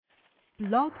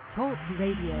Blog Talk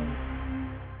Radio.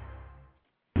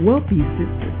 Wealthy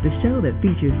Sistas, the show that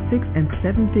features 6- and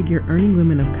 7-figure earning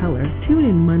women of color. Tune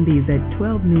in Mondays at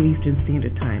 12 noon Eastern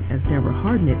Standard Time as Deborah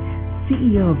Hardnett,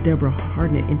 CEO of Deborah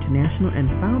Hardnett International and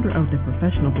founder of The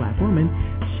Professional Black Woman,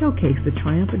 showcase the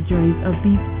triumphant journeys of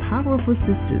these powerful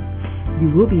sisters. You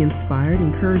will be inspired,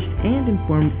 encouraged, and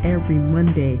informed every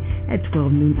Monday at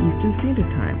 12 noon Eastern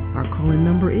Standard Time. Our call-in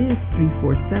number is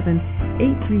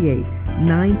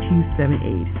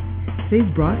 347-838-9278.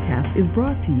 Today's broadcast is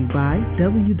brought to you by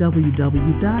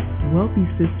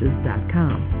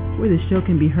www.wealthysistas.com, where the show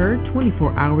can be heard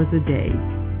 24 hours a day.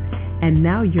 And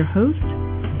now your host,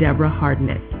 Deborah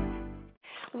Hardnett.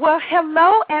 Well,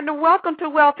 hello and welcome to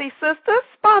Wealthy Sistas,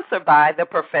 sponsored by the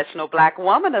Professional Black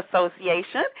Woman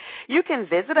Association. You can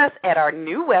visit us at our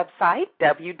new website,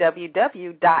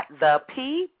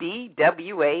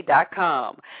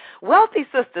 www.thepbwa.com. Wealthy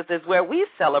Sistas is where we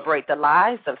celebrate the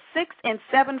lives of 6- and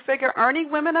 7-figure earning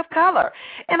women of color.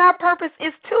 And our purpose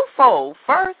is twofold.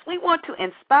 First, we want to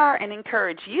inspire and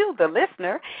encourage you, the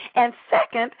listener. And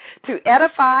second, to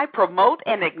edify, promote,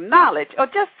 and acknowledge, or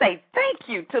just say thank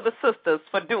you to the sisters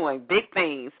for doing big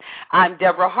things. I'm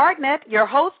Deborah Hardnett, your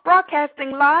host,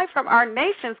 broadcasting live from our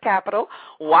nation's capital,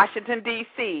 Washington,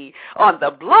 D.C., on the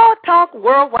Blog Talk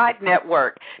Worldwide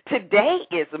Network. Today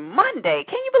is Monday.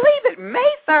 Can you believe it?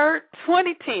 May 3rd,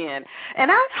 2010.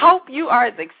 And I hope you are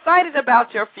as excited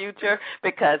about your future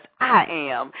because I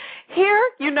am. Here,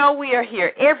 you know we are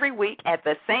here every week at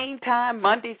the same time,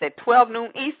 Mondays at 12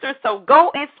 noon Eastern, so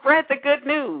go and spread the good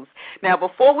news. Now,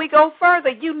 before we go further,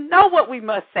 you know what we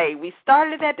must say. We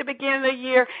started at the beginning of the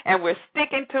year, and we're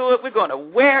sticking to it. We're going to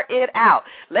wear it out.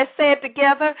 Let's say it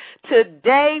together.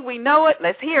 Today, we know it.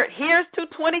 Let's hear it. Here's to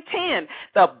 2010,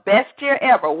 the best year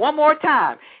ever. One more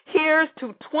time. Here's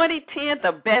to 2010,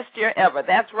 the best year ever.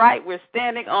 That's right. We're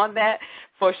standing on that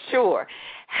for sure.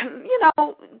 You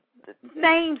know,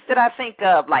 names that I think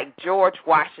of like George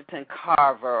Washington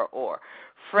Carver or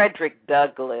Frederick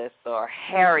Douglass or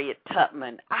Harriet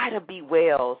Tubman, Ida B.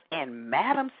 Wells, and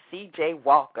Madam C.J.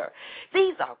 Walker.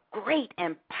 These are great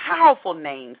and powerful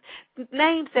names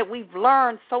that we've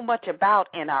learned so much about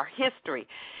in our history.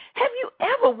 Have you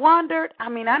ever wondered, I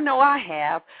know I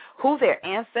have, who their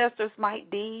ancestors might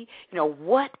be? You know,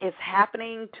 what is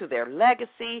happening to their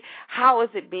legacy? How is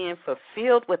it being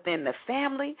fulfilled within the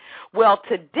family? Well,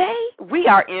 today we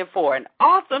are in for an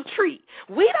awesome treat.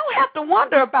 We don't have to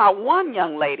wonder about one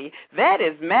young lady. That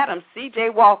is Madam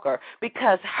C.J. Walker,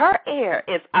 because her heir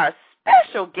is our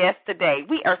special guest today.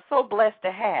 We are so blessed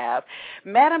to have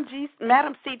Madam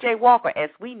C.J. Walker, as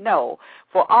we know,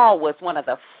 for all was one of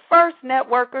the first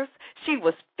networkers. She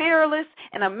was fearless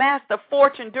and amassed a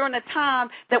fortune during a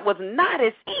time that was not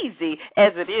as easy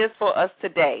as it is for us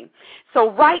today.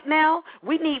 So right now,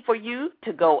 we need for you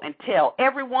to go and tell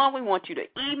everyone. We want you to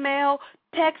email,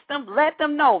 text them, let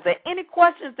them know that any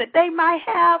questions that they might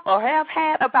have or have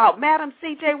had about Madam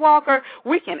C.J. Walker,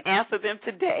 we can answer them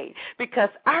today, because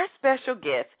our special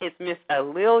guest is Miss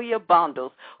Aurelia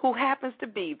Bundles, who happens to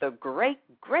be the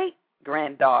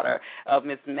great-granddaughter of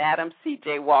Miss Madam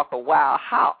C.J. Walker. Wow,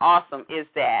 how awesome is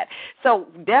that? So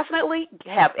definitely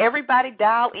have everybody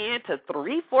dial in to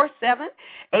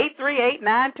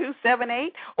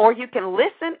 347-838-9278, or you can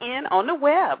listen in on the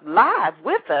web live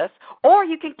with us, or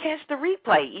you can catch the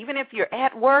replay. Even if you're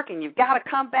at work and you've got to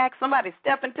come back, somebody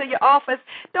step into your office,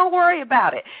 don't worry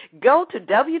about it. Go to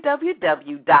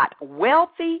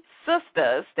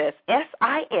www.wealthysistas, that's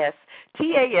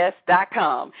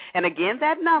SISTAS.com. And again,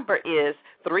 that number is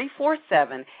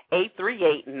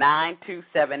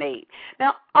 347-838-9278.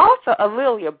 Now, also,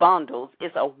 Aurelia Bundles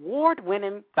is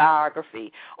award-winning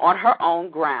biography on her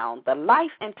own ground, The Life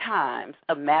and Times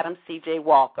of Madam C.J.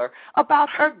 Walker, about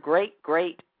her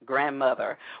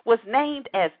great-grandmother, was named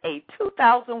as a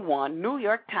 2001 New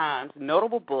York Times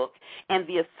notable book and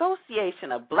the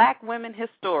Association of Black Women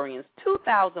Historians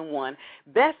 2001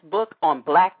 Best Book on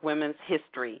Black Women's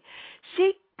History.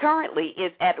 She currently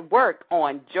is at work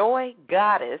on Joy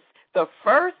Goddess, the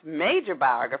first major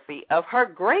biography of her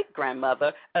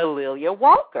great-grandmother, Aurelia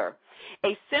Walker,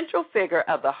 a central figure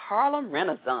of the Harlem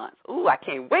Renaissance. Ooh, I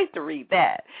can't wait to read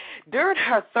that. During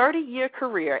her 30-year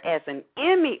career as an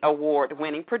Emmy-award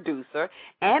winning producer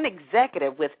and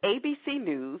executive with ABC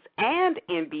News and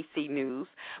NBC News,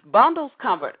 Bundles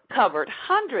covered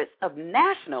hundreds of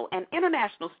national and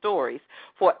international stories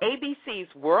for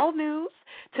ABC's World News,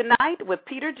 Tonight with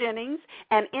Peter Jennings,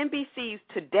 and NBC's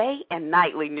Today and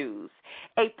Nightly News.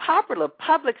 A popular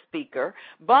public speaker,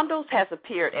 Bundles has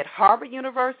appeared at Harvard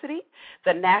University,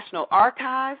 the National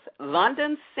Archives,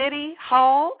 London City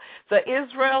Hall, the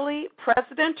Israeli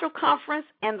Presidential Conference,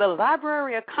 and the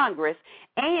Library of Congress,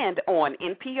 and on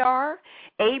NPR,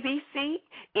 ABC,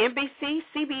 NBC,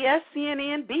 CBS,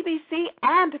 CNN, BBC,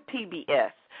 and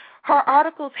PBS. Her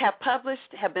articles have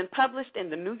been published in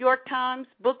the New York Times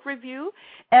Book Review,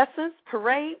 Essence,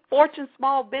 Parade, Fortune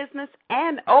Small Business,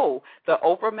 and the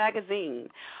Oprah magazine.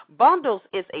 Bundles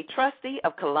is a trustee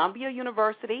of Columbia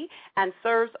University and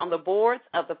serves on the boards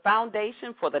of the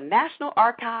Foundation for the National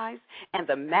Archives and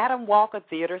the Madam Walker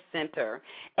Theater Center,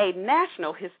 a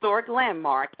national historic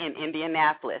landmark in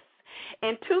Indianapolis.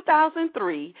 In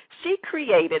 2003, she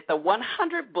created the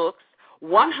 100 Books,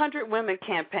 100 Women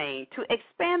campaign to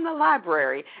expand the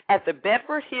library at the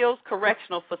Bedford Hills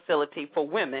Correctional Facility for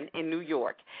Women in New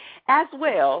York. As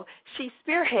well, she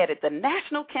spearheaded the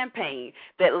national campaign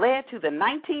that led to the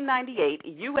 1998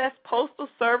 U.S. Postal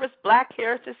Service Black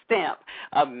Heritage Stamp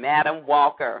of Madam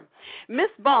Walker. Miss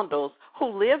Bundles,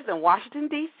 who lives in Washington,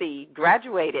 D.C.,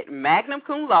 graduated magna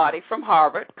cum laude from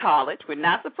Harvard College, we're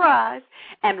not surprised,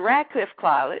 and Radcliffe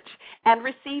College, and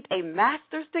received a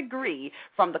master's degree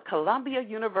from the Columbia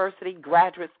University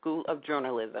Graduate School of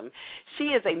Journalism. She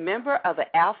is a member of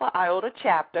the Alpha Iota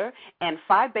chapter and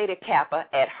Phi Beta Kappa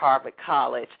at Harvard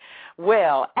College.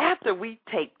 Well, after we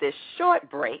take this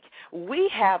short break, we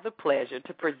have the pleasure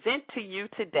to present to you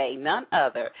today none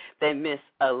other than Miss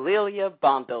A'Lelia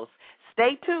Bundles.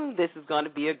 Stay tuned. This is going to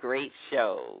be a great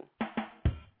show.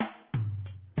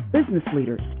 Business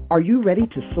leaders, are you ready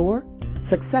to soar?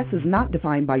 Success is not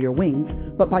defined by your wings,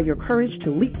 but by your courage to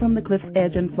leap from the cliff's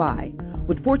edge and fly.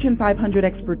 With Fortune 500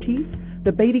 expertise,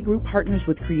 the Beatty Group partners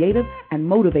with creative and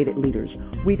motivated leaders,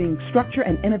 weaving structure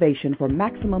and innovation for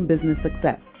maximum business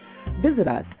success. Visit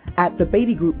us at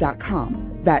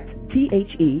thebeattygroup.com. That's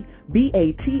TheBatie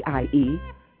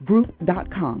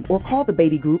group.com, or call the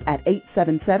Beatty Group at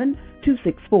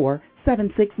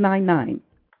 877-264-7699.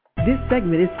 This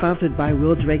segment is sponsored by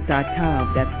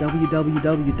WillDrake.com. That's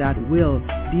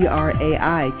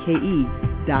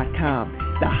www.willdraike.com.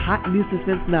 The hot new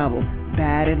suspense novel,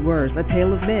 Bad and Worse, A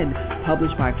Tale of Men,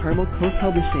 published by Termal Coast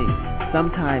Publishing.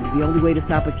 Sometimes the only way to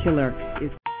stop a killer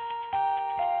is...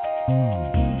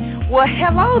 Well,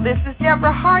 hello, this is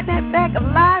Deborah Hartnett back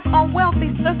live on Wealthy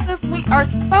Sistas. We are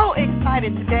so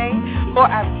excited today for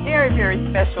our very, very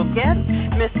special guest,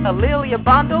 Miss A'Lelia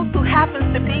Bundles, who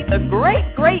happens to be the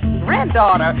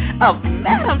great-great-granddaughter of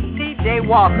Madam C.J.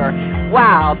 Walker.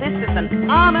 Wow, this is an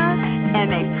honor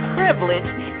and a privilege,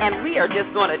 and we are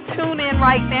just going to tune in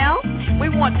right now. We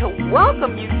want to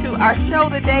welcome you to our show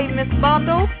today, Miss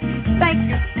Bundles. Thank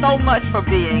you so much for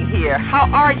being here. How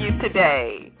are you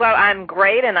today? Well, I'm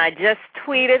great, and I just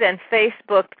tweeted and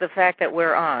Facebooked the fact that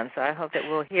we're on, so I hope that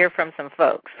we'll hear from some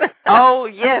folks. Oh,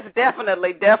 yes,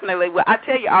 definitely. Well, I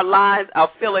tell you, our lines are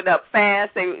filling up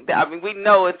fast. We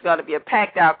know it's going to be a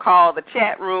packed-out call. The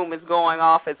chat room is going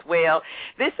off as well.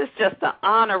 This is just an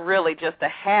honor, really, just to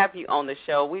have you on the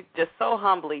show. We just so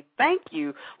humbly thank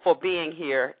you for being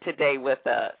here today with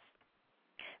us.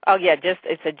 Oh, yeah,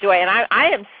 it's a joy. And I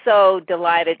am so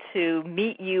delighted to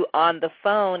meet you on the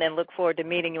phone and look forward to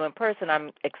meeting you in person.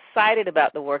 I'm excited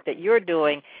about the work that you're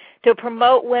doing to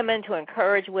promote women, to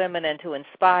encourage women, and to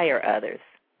inspire others.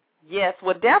 Yes,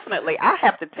 well, definitely. I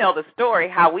have to tell the story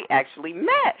how we actually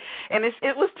met. And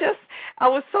it was just, I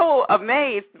was so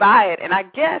amazed by it. And I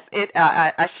guess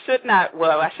I shouldn't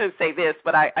say this,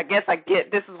 but I guess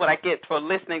this is what I get for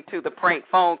listening to the prank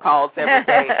phone calls every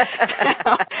day.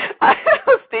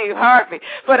 Steve Harvey.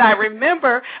 But I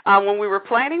remember when we were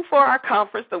planning for our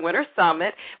conference, the Winter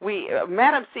Summit,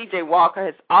 Madam C.J. Walker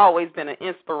has always been an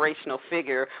inspirational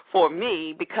figure for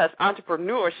me because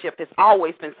entrepreneurship has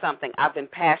always been something I've been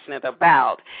passionate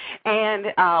about.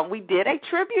 And we did a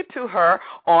tribute to her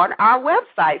on our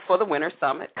website for the Winter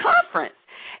Summit Conference.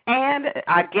 And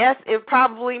I guess it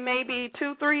probably maybe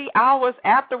 2-3 hours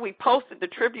after we posted the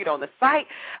tribute on the site,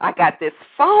 I got this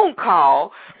phone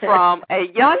call from a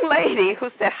young lady who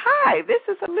said, "Hi, this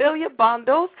is A'Lelia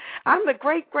Bundles. I'm the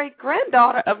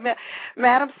great-great-granddaughter of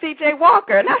Madam C.J.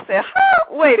 Walker." And I said,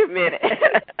 wait a minute.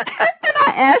 And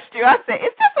I asked you, I said,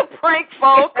 is this a prank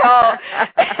phone call?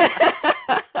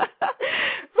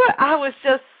 But I was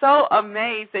just so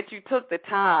amazed that you took the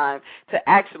time to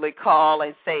actually call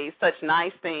and say such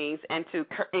nice things and to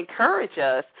encourage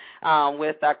us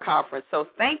with our conference. So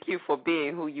thank you for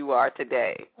being who you are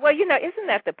today. Well, isn't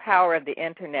that the power of the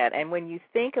Internet? And when you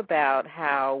think about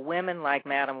how women like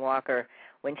Madam Walker,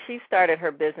 when she started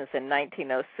her business in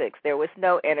 1906, there was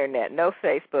no Internet, no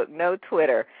Facebook, no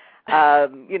Twitter.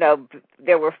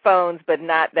 There were phones, but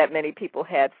not that many people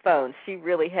had phones. She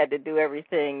really had to do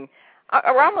everything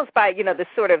or almost by, the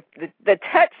sort of the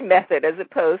touch method as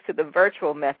opposed to the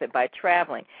virtual method by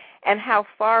traveling, and how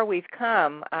far we've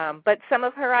come. But some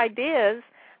of her ideas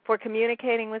for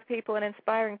communicating with people and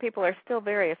inspiring people are still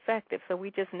very effective. So we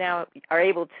just now are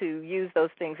able to use those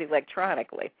things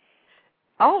electronically.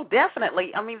 Oh,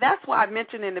 definitely. I mean, that's why I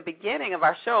mentioned in the beginning of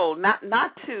our show,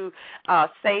 not to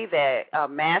say that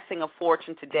amassing a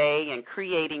fortune today and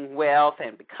creating wealth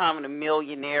and becoming a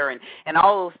millionaire and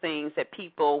all those things that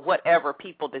whatever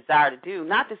people desire to do,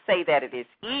 not to say that it is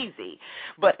easy,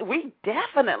 but we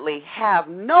definitely have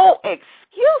no excuse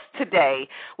today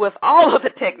with all of the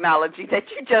technology that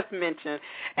you just mentioned.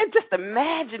 And just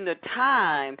imagine the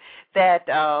time that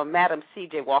Madam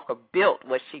C.J. Walker built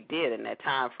what she did in that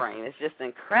time frame. It's just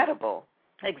incredible.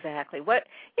 Exactly.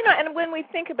 And when we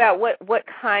think about what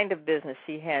kind of business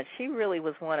she had, she really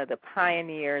was one of the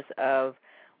pioneers of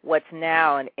what's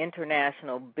now an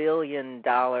international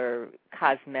billion-dollar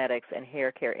cosmetics and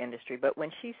hair care industry. But when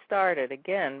she started,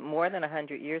 again, more than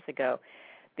 100 years ago,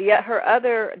 the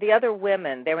other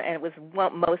women, and it was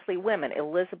mostly women,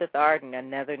 Elizabeth Arden,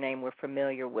 another name we're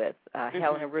familiar with,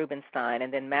 Helena Rubinstein,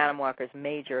 and then Madam Walker's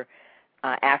major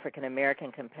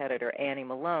African-American competitor, Annie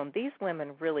Malone. These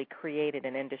women really created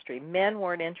an industry. Men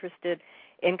weren't interested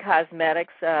in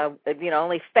cosmetics.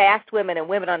 Only fast women and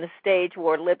women on the stage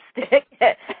wore lipstick.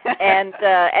 and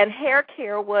hair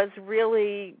care was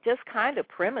really just kind of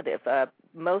primitive.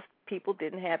 Most people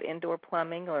didn't have indoor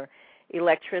plumbing or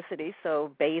electricity,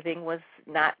 so bathing was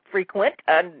not frequent.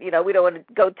 We don't want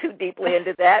to go too deeply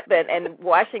into that, and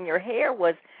washing your hair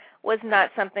was not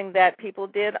something that people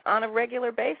did on a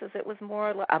regular basis. It was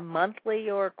more a monthly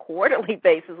or quarterly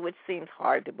basis, which seems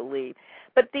hard to believe.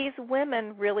 But these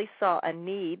women really saw a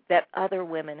need that other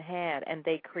women had, and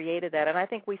they created that. And I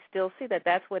think we still see that.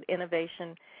 That's what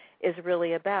innovation is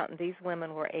really about. And these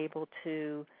women were able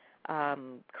to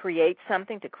create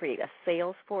something, to create a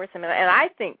sales force. And I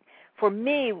think, for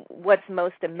me, what's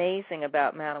most amazing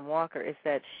about Madam Walker is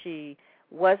that she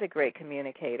was a great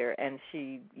communicator, and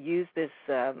she used this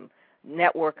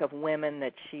network of women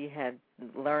that she had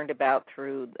learned about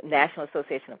through the National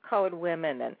Association of Colored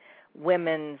Women and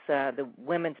the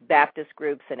Women's Baptist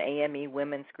groups and AME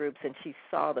women's groups, and she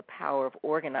saw the power of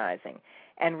organizing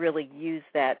and really used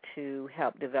that to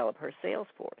help develop her sales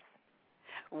force.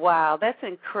 Wow, that's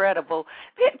incredible.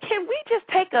 Can we just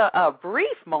take a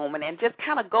brief moment and just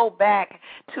kind of go back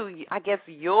to, I guess,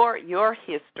 your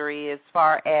history as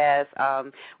far as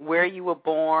where you were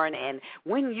born and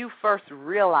when you first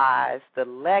realized the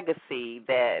legacy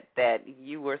that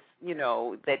you were,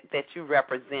 that you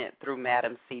represent through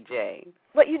Madam C.J.?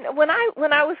 Well, when I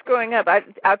was growing up,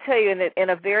 I'll tell you in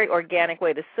a very organic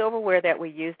way, the silverware that we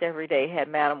used every day had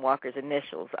Madam Walker's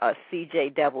initials,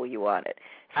 CJW, on it.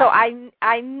 So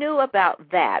I knew about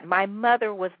that. My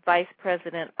mother was vice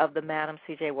president of the Madam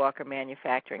C.J. Walker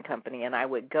Manufacturing Company, and I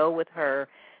would go with her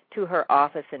to her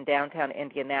office in downtown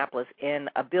Indianapolis in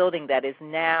a building that is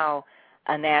now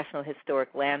a National Historic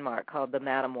Landmark called the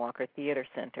Madam Walker Theater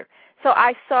Center. So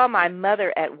I saw my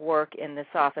mother at work in this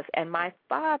office, and my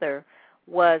father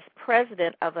was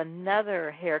president of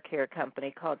another hair care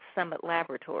company called Summit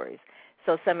Laboratories.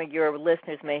 So some of your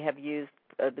listeners may have used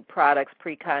the products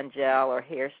Precon Gel or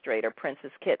Hair Straight or Princess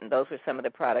Kitten. Those were some of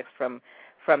the products from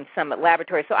Summit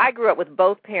Laboratories. So I grew up with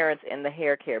both parents in the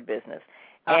hair care business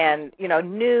and,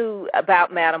 knew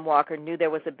about Madam Walker, knew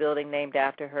there was a building named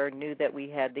after her, knew that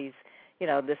we had these,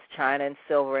 this china and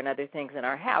silver and other things in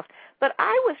our house. But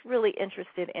I was really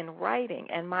interested in writing,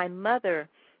 and my mother,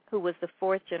 who was the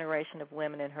fourth generation of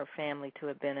women in her family to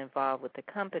have been involved with the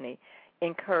company,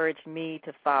 encouraged me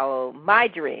to follow my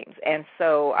dreams. And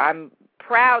so I'm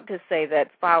proud to say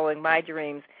that following my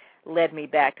dreams led me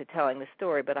back to telling the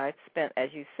story. But I've spent, as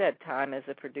you said, time as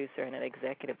a producer and an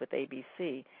executive with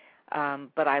ABC.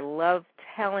 But I love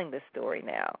telling the story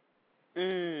now.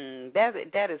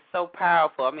 That is so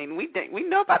powerful. I mean, we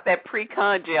know about that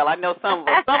Precon Gel. I know some of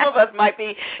us. Some of us might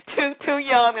be too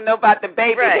young to know about the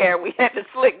baby hair we had to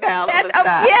slick down on the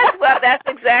side. Yes, well, that's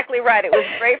exactly right. It was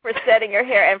great for setting your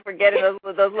hair and for getting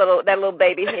that little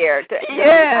baby hair to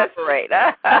operate.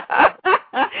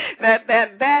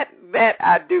 That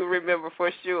I do remember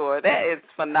for sure. That is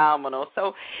phenomenal.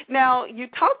 So now you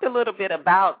talked a little bit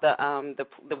about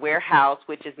the warehouse,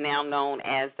 which is now known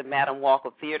as the Madam Walker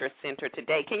Theater Center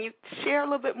today. Can you share a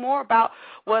little bit more about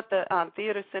what the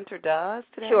theater center does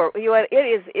today? Sure.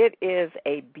 It is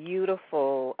a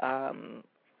beautiful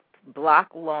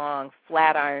block-long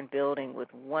flat-iron building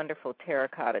with wonderful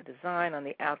terracotta design on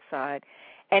the outside.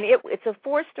 And it's a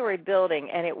 4-story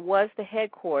building, and it was the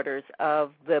headquarters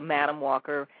of the Madam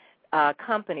Walker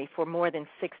company for more than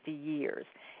 60 years.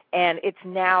 And it's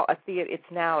now a theater. It's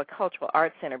now a cultural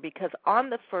arts center because on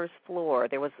the first floor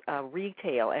there was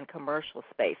retail and commercial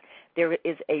space. There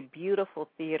is a beautiful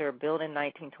theater built in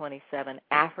 1927,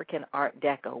 African Art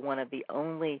Deco, one of the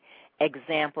only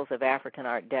examples of African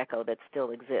Art Deco that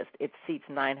still exists. It seats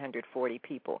 940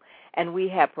 people, and we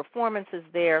have performances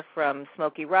there from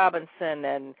Smokey Robinson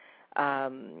and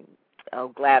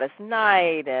Gladys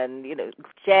Knight and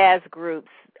jazz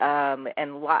groups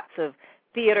and lots of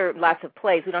theater, lots of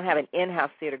plays. We don't have an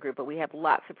in-house theater group, but we have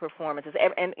lots of performances,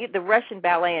 and the Russian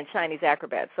ballet and Chinese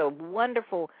acrobats. So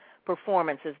wonderful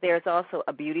performances. There's also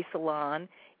a beauty salon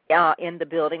in the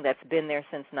building that's been there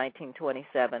since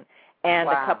 1927, and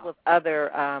wow. a couple of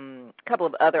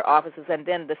other offices. And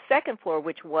then the second floor,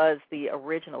 which was the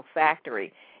original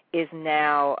factory, is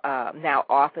now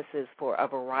offices for a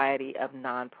variety of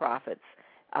nonprofits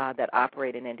that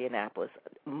operate in Indianapolis.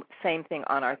 Same thing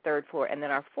on our third floor. And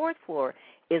then our fourth floor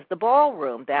is the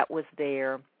ballroom that was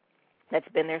there, that's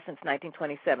been there since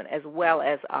 1927, as well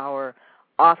as our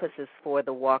offices for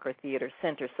the Walker Theater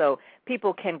Center. So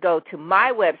people can go to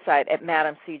my website at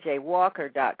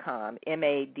madamcjwalker.com,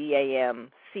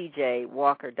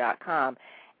 MADAMCJWalker.com,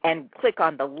 and click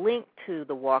on the link to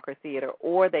the Walker Theater,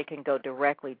 or they can go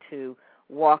directly to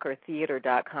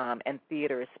walkertheater.com, and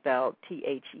theater is spelled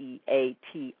Theatre,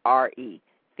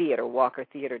 theater,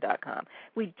 walkertheater.com.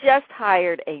 We just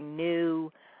hired a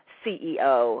new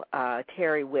CEO,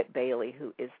 Terry Witt Bailey,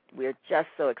 we're just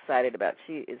so excited about.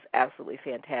 She is absolutely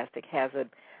fantastic, has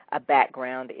a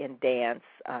background in dance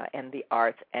and the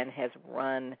arts, and has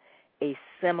run a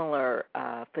similar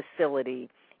facility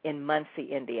in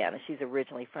Muncie, Indiana. She's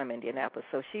originally from Indianapolis.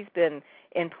 So she's been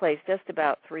in place just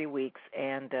about 3 weeks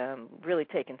and really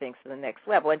taking things to the next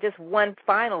level. And just one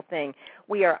final thing,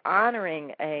 we are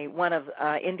honoring one of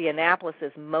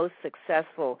Indianapolis's most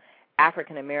successful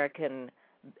African-American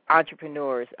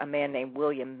entrepreneurs, a man named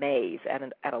William Mays,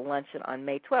 at a luncheon on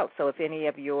May 12th. So if any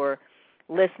of your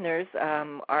listeners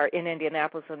are in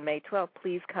Indianapolis on May 12th,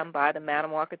 please come by the Madam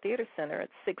Walker Theater Center at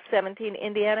 617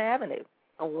 Indiana Avenue.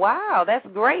 Wow, that's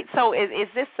great. So is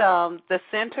this the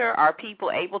center? Are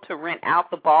people able to rent out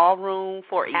the ballroom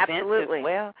for events Absolutely. as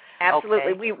well?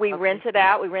 Absolutely. Okay. We rent it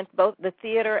out. We rent both the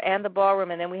theater and the ballroom,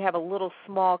 and then we have a little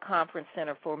small conference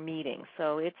center for meetings.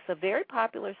 So it's a very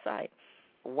popular site.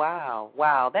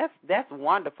 Wow, that's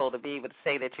wonderful to be able to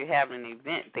say that you're having an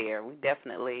event there. We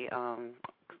definitely are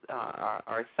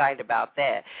excited about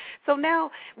that. So now,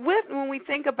 when we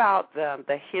think about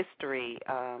the history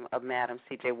of Madam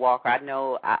C.J. Walker, I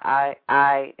know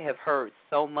I have heard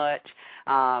so much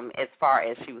as far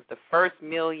as she was the first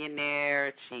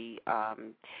millionaire. She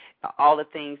all the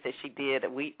things that she did.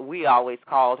 We always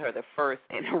called her the first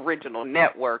and original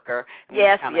networker. And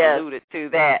yes, we kind yes. of alluded to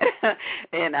that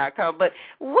in our cover. But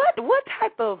what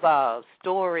type of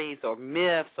stories or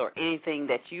myths or anything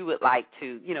that you would like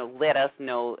to let us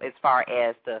know as far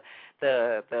as the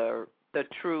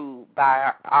true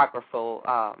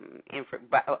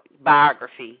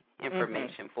biography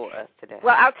information for us today?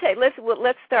 Well, I'll tell you.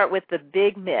 Let's start with the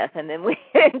big myth, and then we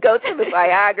can go to the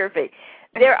biography.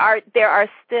 There are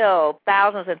still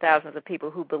thousands and thousands of people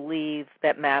who believe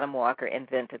that Madam Walker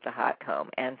invented the hot comb,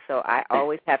 and so I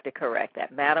always have to correct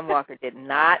that. Madam Walker did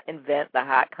not invent the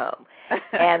hot comb.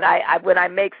 And I when I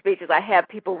make speeches, I have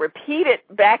people repeat it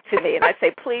back to me, and I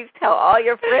say, please tell all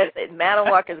your friends that Madam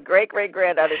Walker's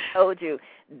great-great-granddaughter told you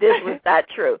this was not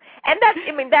true. And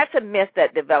that's a myth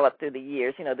that developed through the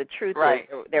years. The truth right.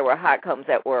 is there were hot combs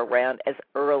that were around as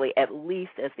early, at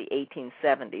least as the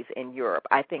 1870s in Europe.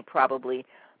 I think probably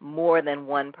more than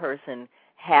one person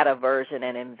had a version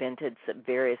and invented some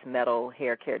various metal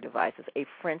hair care devices. A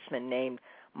Frenchman named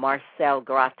Marcel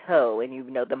Gratteau, and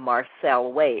the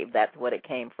Marcel wave, that's what it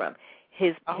came from.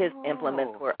 His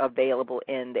implements were available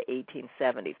in the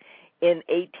 1870s. In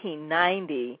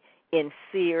 1890, in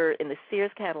the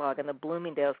Sears catalog and the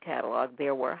Bloomingdale's catalog,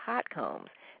 there were hot combs.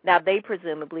 Now, they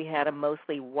presumably had a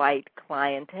mostly white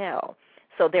clientele.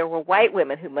 So there were white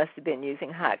women who must have been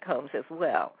using hot combs as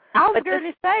well. I was going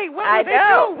to say, what were they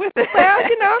doing with it? Well,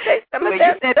 some of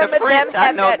them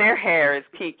I know their hair is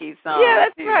kinky. Yeah,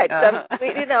 that's right.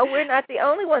 We're not the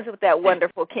only ones with that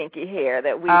wonderful kinky hair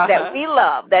that we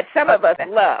love, that some of us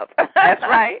love. That's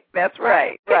right. That's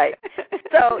right. Right.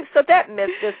 So that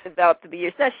myth just developed through the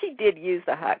years. Now, she did use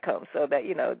the hot comb, so that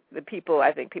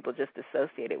I think people just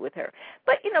associate it with her.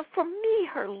 But for me,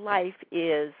 her life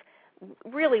is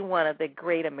really one of the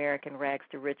great American rags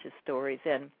to riches stories,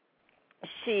 and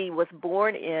she was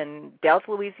born in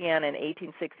Delta, Louisiana in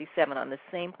 1867 on the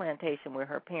same plantation where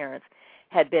her parents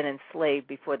had been enslaved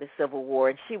before the Civil War,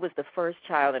 and she was the first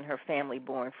child in her family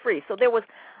born free. So there was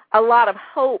a lot of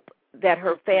hope that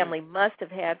her family must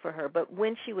have had for her. But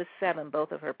when she was 7,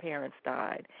 both of her parents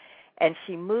died. And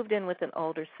she moved in with an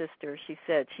older sister. She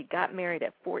said she got married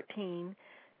at 14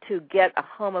 to get a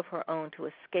home of her own to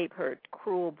escape her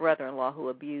cruel brother-in-law who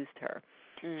abused her.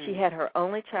 She had her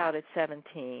only child at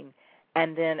 17,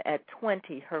 and then at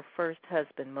 20, her first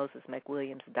husband, Moses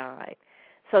McWilliams, died.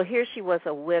 So here she was,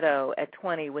 a widow at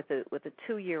 20 with a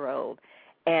 2-year-old,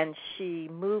 and she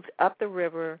moved up the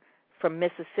river from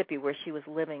Mississippi, where she was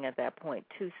living at that point,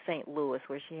 to St. Louis,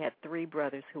 where she had 3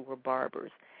 brothers who were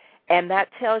barbers. And that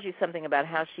tells you something about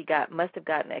how she must have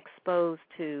gotten exposed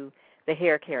to the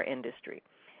hair care industry.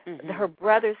 Her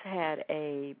brothers had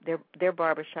their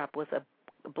barbershop was a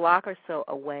block or so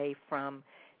away from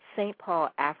St. Paul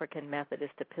African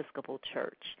Methodist Episcopal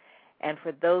Church. And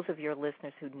for those of your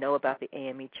listeners who know about the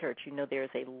AME Church, you know there is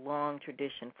a long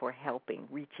tradition for helping,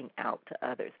 reaching out to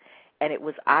others. And it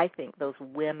was, I think, those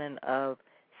women of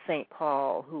St.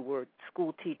 Paul who were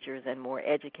school teachers and more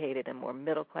educated and more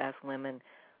middle-class women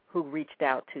who reached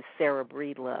out to Sarah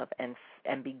Breedlove and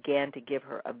began to give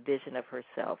her a vision of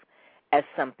herself as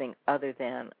something other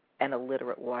than an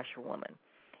illiterate washerwoman.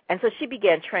 And so she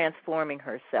began transforming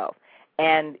herself.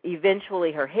 And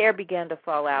eventually her hair began to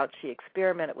fall out. She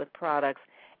experimented with products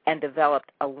and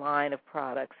developed a line of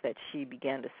products that she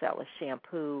began to sell, a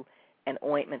shampoo, an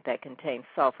ointment that contained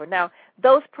sulfur. Now,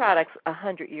 those products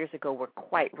 100 years ago were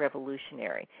quite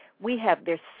revolutionary.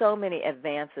 There's so many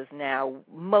advances now.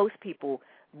 Most people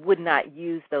would not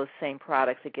use those same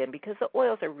products again because the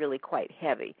oils are really quite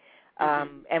heavy.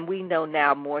 And we know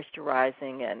now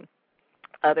moisturizing and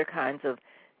other kinds of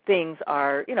things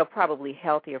are, probably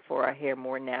healthier for our hair,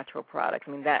 more natural products.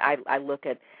 I mean, I look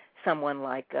at someone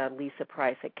like Lisa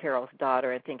Price at Carol's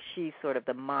Daughter and think she's sort of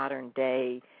the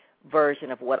modern-day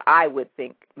version of what I would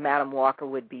think Madam Walker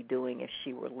would be doing if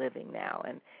she were living now,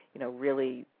 and,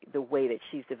 really the way that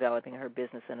she's developing her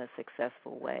business in a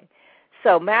successful way.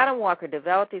 So Madam Walker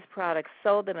developed these products,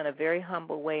 sold them in a very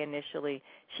humble way initially.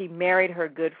 She married her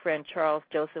good friend Charles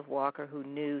Joseph Walker, who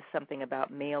knew something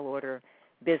about mail order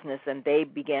business, and they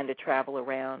began to travel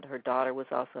around. Her daughter was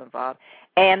also involved.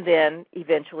 And then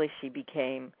eventually she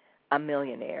became a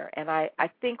millionaire. And I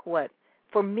think what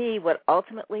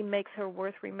ultimately makes her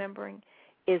worth remembering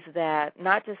is that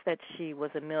not just that she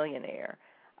was a millionaire,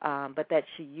 but that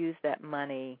she used that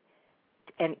money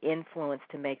and influence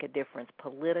to make a difference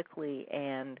politically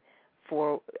and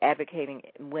for advocating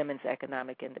women's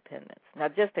economic independence. Now,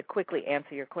 just to quickly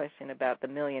answer your question about the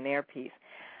millionaire piece,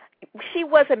 she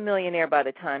was a millionaire by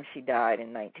the time she died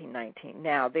in 1919.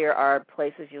 Now, there are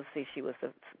places you'll see she was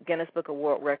the Guinness Book of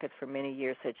World Records for many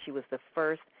years said she was the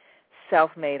first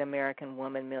self-made American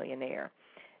woman millionaire,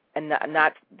 and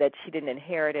not that she didn't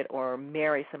inherit it or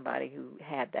marry somebody who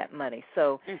had that money.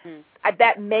 So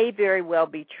that may very well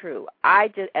be true.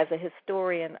 As a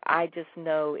historian, I just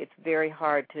know it's very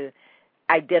hard to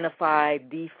identify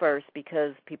the first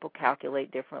because people calculate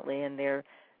differently and they're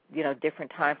different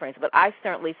time frames. But I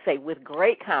certainly say with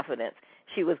great confidence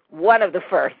she was one of the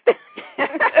first.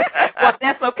 Well,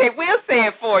 that's okay. We'll say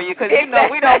it for you because,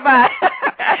 we don't mind.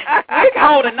 We're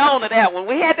holding on to that one.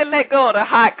 We had to let go of the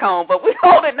hot comb, but we're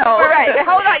holding on. Right.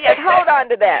 Hold on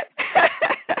to that.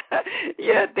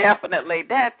 Yeah, definitely.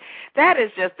 That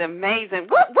is just amazing.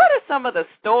 What are some of the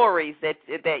stories that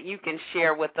you can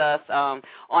share with us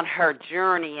on her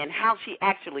journey and how she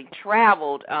actually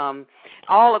traveled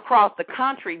all across the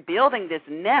country building this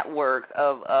network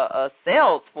of a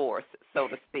sales force, so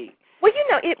to speak? Well,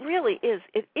 it really is.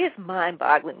 It is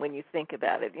mind-boggling when you think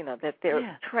about it, that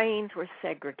their trains were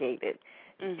segregated.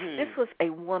 This was a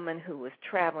woman who was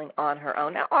traveling on her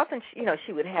own. Now, often,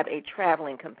 she would have a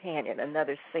traveling companion,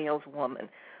 another saleswoman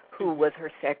who was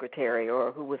her secretary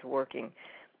or who was working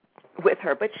with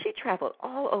her. But she traveled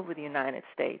all over the United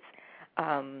States,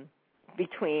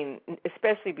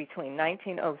 especially between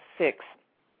 1906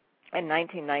 and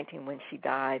 1919 when she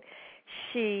died.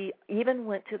 She even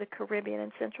went to the Caribbean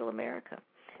and Central America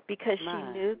because she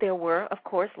knew there were, of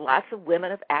course, lots of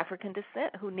women of African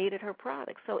descent who needed her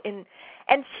products. So,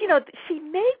 she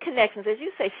made connections. As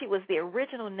you say, she was the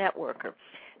original networker.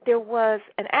 There was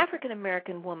an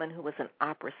African-American woman who was an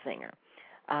opera singer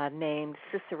named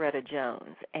Sistas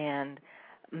Jones, and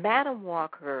Madam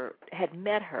Walker had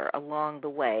met her along the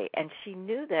way, and she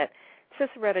knew that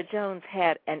Sistas Jones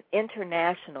had an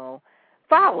international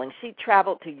following. She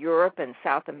traveled to Europe and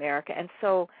South America, and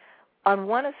so on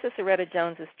one of Sistas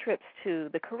Jones's trips to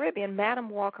the Caribbean, Madam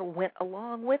Walker went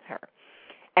along with her,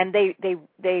 and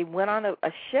they went on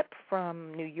a ship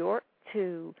from New York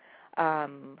to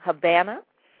Havana.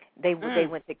 They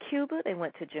went to Cuba, they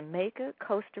went to Jamaica,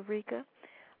 Costa Rica,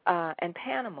 and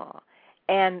Panama,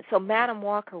 And so Madam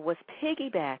Walker was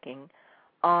piggybacking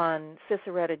on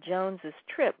Ciceretta Jones's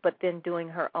trip, but then doing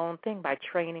her own thing by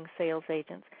training sales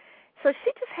agents. So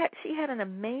she had an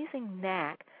amazing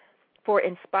knack for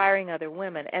inspiring other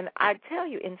women. And I tell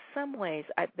you, in some ways,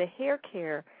 the hair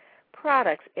care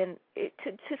products,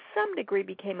 to some degree,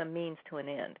 became a means to an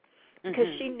end, because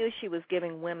she knew she was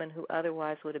giving women who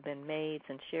otherwise would have been maids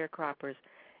and sharecroppers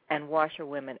and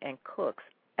washerwomen and cooks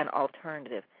an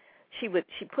alternative. She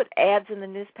put ads in the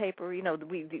newspaper.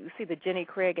 We see the Jenny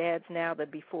Craig ads now, the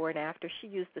before and after. She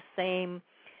used the same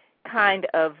kind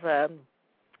of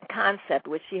concept,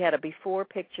 which she had a before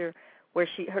picture where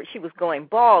she was going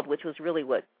bald, which was really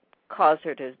what caused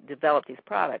her to develop these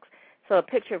products. So a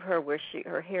picture of her where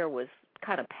her hair was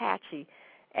kind of patchy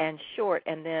and short,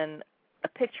 and then a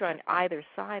picture on either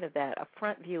side of that, a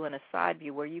front view and a side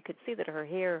view, where you could see that her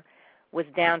hair was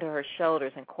down to her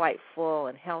shoulders and quite full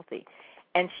and healthy.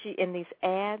 And she, in these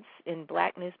ads in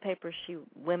black newspapers,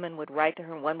 women would write to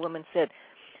her. And one woman said,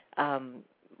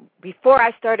 before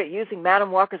I started using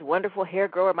Madam Walker's wonderful hair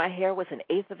grower, my hair was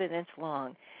 1/8 of an inch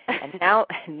long. And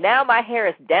now my hair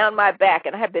is down my back,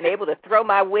 and I have been able to throw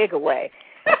my wig away.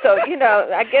 So,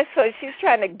 I guess she's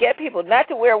trying to get people not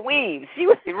to wear weaves. She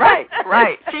was right.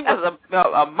 She was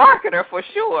a marketer for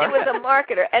sure. She was a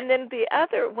marketer. And then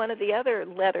one of the other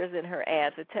letters in her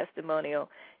ads, a testimonial,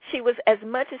 she was, as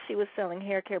much as she was selling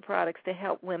hair care products to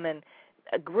help women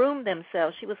groom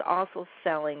themselves, she was also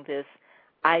selling this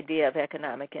idea of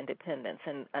economic independence.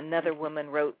 And another woman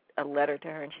wrote a letter to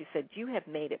her, and she said, "You have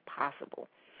made it possible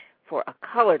for a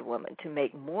colored woman to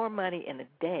make more money in a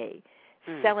day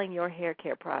selling your hair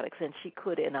care products than she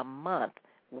could in a month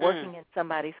working in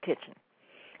somebody's kitchen."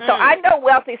 So I know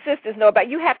wealthy sisters know about,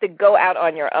 you have to go out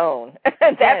on your own.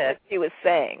 That's what she was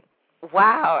saying.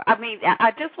 Wow. I mean,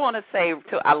 I just want to say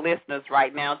to our listeners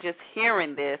right now, just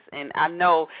hearing this, and I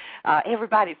know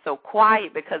everybody's so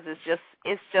quiet because it's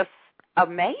just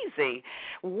amazing.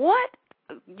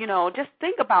 Just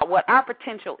think about what our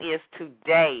potential is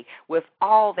today with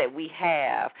all that we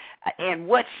have, and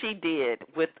what she did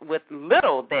with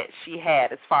little that she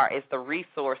had as far as the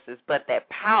resources, but that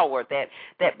power,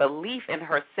 that belief in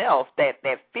herself, that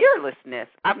fearlessness.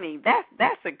 I mean,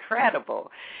 that's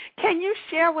incredible. Can you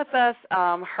share with us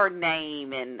her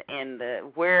name and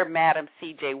where Madam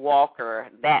C.J. Walker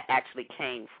that actually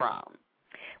came from?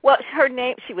 Well, her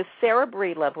name, she was Sarah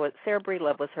Breedlove. Sarah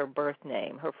Breedlove was her birth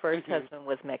name. Her first husband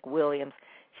was McWilliams.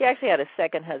 She actually had a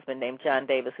second husband named John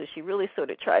Davis, who she really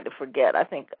sort of tried to forget. I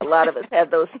think a lot of us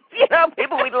have those,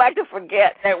 people we'd like to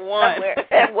forget at one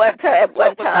time. What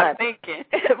was I thinking?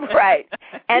 Right.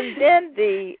 And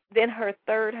then her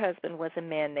third husband was a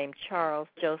man named Charles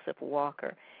Joseph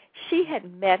Walker. She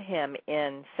had met him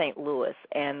in St. Louis,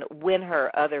 and when her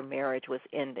other marriage was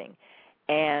ending.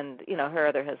 And, her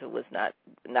other husband was not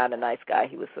a nice guy.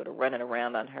 He was sort of running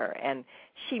around on her. And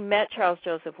she met Charles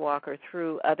Joseph Walker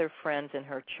through other friends in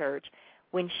her church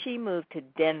when she moved to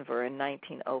Denver in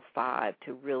 1905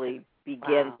 to really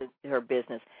begin her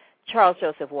business. Charles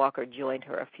Joseph Walker joined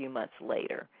her a few months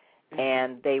later,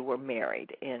 and they were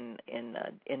married in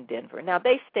Denver. Now,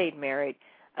 they stayed married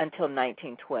until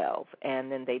 1912,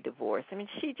 and then they divorced. I mean,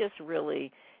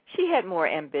 she had more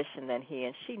ambition than he,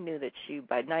 and she knew that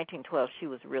by 1912 she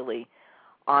was really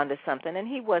onto something, and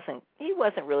he wasn't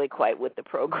really quite with the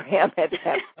program at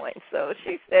that point. So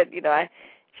she said,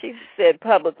 she said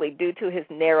publicly, due to his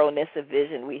narrowness of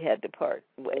vision, we had to part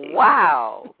ways.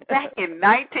 Wow. Back in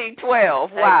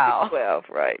 1912. Wow. 1912,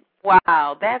 right.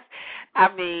 Wow.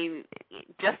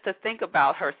 Just to think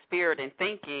about her spirit and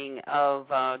thinking of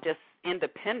just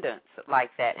independence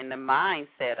like that, and the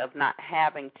mindset of not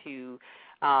having to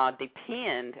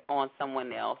depend on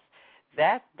someone else,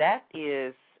 that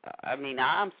is,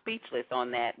 I'm speechless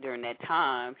on that during that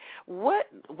time. What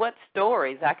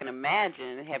stories, I can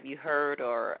imagine, have you heard,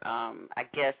 or I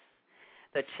guess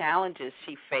the challenges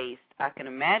she faced? I can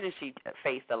imagine she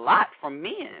faced a lot from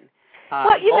men.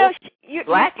 Well, you're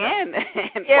black and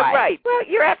white. Right. Well,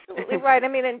 you're absolutely right. I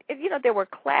mean, and there were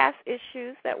class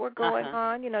issues that were going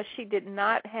on. She did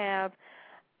not have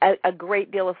a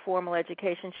great deal of formal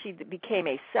education. She became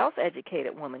a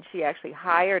self-educated woman. She actually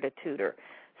hired a tutor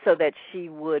so that she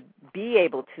would be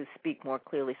able to speak more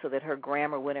clearly, so that her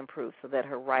grammar would improve, so that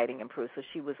her writing improved. So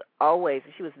she was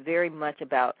very much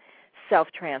about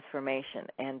self-transformation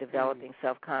and developing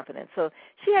self-confidence. So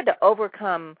she had to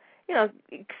overcome,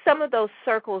 some of those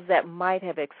circles that might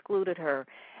have excluded her.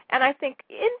 And I think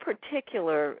in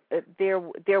particular, there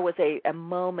was a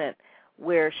moment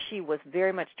where she was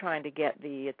very much trying to get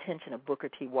the attention of Booker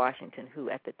T. Washington, who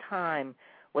at the time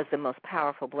was the most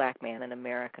powerful black man in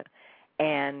America.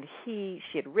 And she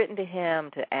had written to him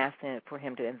to ask him for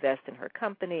him to invest in her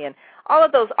company. And all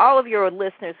of your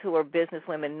listeners who are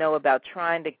businesswomen know about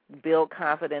trying to build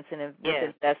confidence with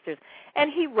investors.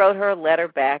 And he wrote her a letter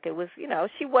back. It was,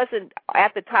 she wasn't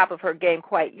at the top of her game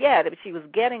quite yet, but she was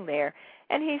getting there.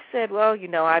 And he said, well,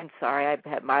 I'm sorry,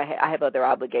 I have other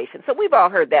obligations. So we've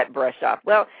all heard that brush off.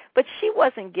 Well, but she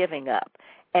wasn't giving up.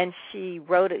 And she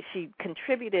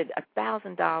contributed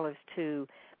 $1,000 to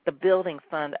the building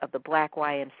fund of the Black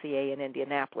YMCA in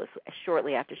Indianapolis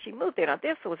shortly after she moved there. Now,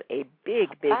 this was a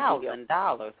big deal. $1,000.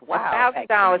 Wow.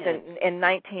 $1,000 in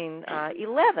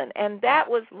 1911, and that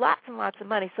was lots and lots of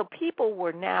money. So people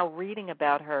were now reading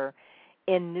about her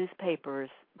in newspapers,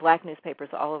 black newspapers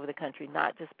all over the country,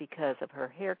 not just because of her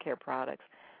hair care products,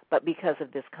 but because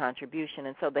of this contribution.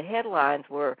 And so the headlines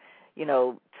were,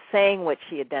 saying what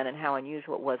she had done and how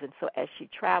unusual it was. And so as she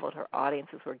traveled, her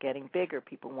audiences were getting bigger.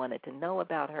 People wanted to know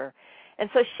about her. And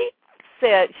so she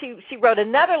said she wrote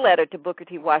another letter to Booker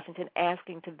T. Washington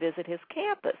asking to visit his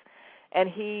campus. And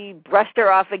he brushed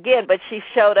her off again, but she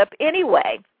showed up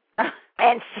anyway.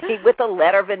 And she, with a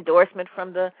letter of endorsement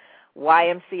from the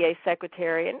YMCA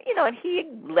secretary, and he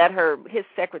let her, his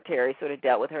secretary sort of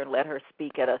dealt with her and let her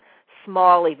speak at a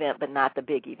small event, but not the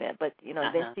big event. But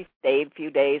then she stayed a few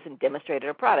days and demonstrated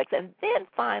her products. And then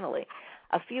finally,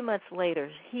 a few months later,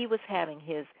 he was having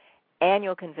his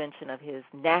annual convention of his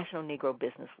National Negro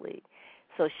Business League.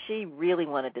 So she really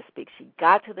wanted to speak. She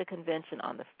got to the convention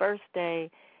on the first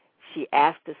day. She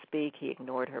asked to speak. He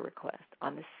ignored her request.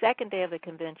 On the second day of the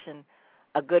convention,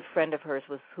 a good friend of hers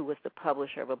who was the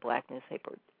publisher of a black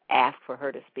newspaper asked for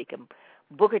her to speak. And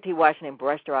Booker T. Washington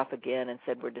brushed her off again and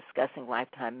said, we're discussing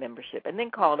lifetime membership, and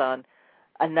then called on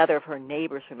another of her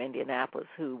neighbors from Indianapolis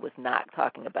who was not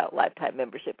talking about lifetime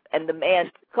membership. And the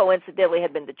man, coincidentally,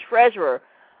 had been the treasurer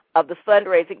of the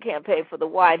fundraising campaign for the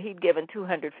Y, and he'd given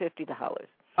 $250.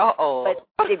 Uh-oh.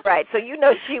 Right. So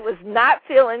she was not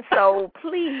feeling so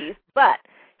pleased, but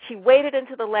she waited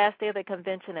until the last day of the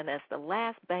convention, and as the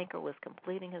last banker was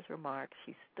completing his remarks,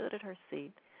 she stood at her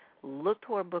seat, looked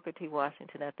toward Booker T.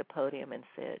 Washington at the podium, and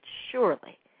said,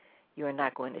 surely you are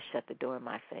not going to shut the door in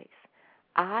my face.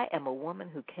 I am a woman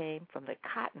who came from the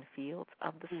cotton fields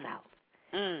of the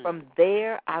South. From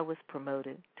there, I was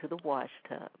promoted to the wash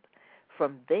tub.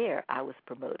 From there, I was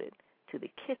promoted to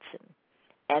the kitchen.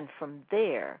 And from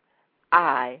there,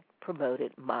 I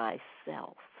promoted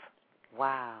myself.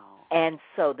 Wow. And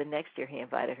so the next year he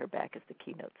invited her back as the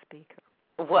keynote speaker.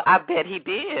 Well, I bet he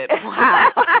did.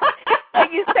 Wow.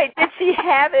 And you say, did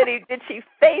she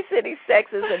face any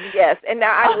sexism? Yes. And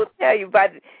now I will tell you, by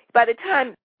the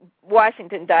time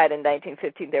Washington died in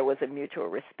 1915, there was a mutual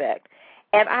respect.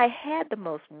 And I had the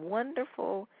most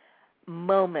wonderful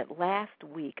moment last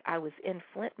week. I was in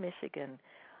Flint, Michigan,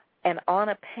 and on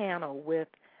a panel with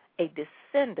a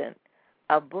descendant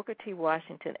of Booker T.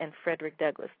 Washington and Frederick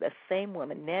Douglass. The same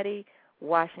woman, Nettie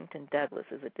Washington Douglass,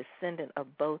 is a descendant of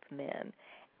both men.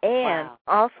 And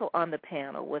also on the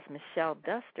panel was Michelle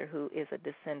Duster, who is a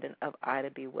descendant of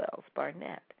Ida B. Wells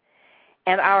Barnett.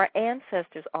 And our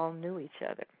ancestors all knew each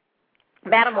other.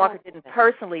 Madam Walker didn't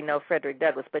personally know Frederick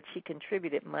Douglass, but she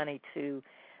contributed money to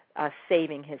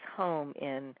saving his home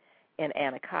in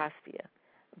Anacostia.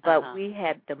 But we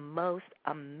had the most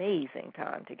amazing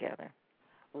time together.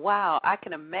 Wow, I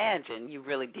can imagine you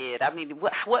really did. I mean,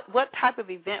 what type of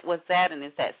event was that, and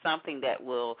is that something that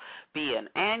will be an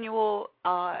annual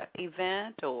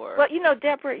event, or? Well,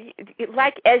 Deborah,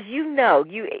 like as you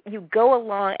go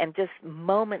along and just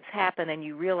moments happen and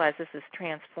you realize this is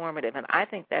transformative, and I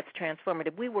think that's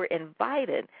transformative. We were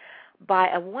invited by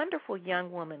a wonderful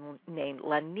young woman named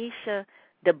Lanisha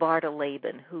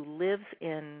DeBartoleben, who lives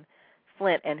in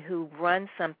Flint and who runs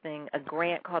a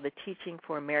grant called the Teaching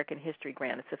for American History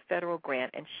Grant. It's a federal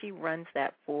grant, and she runs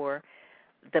that for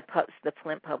the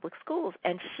Flint Public Schools.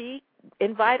 And she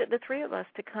invited the three of us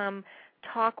to come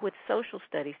talk with social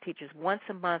studies teachers once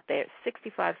a month.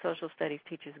 65 social studies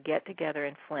teachers get together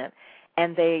in Flint,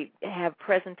 and they have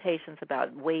presentations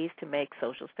about ways to make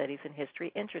social studies and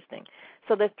history interesting.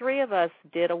 So the three of us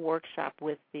did a workshop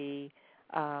with the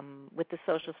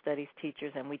social studies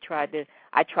teachers, and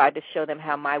I tried to show them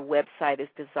how my website is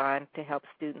designed to help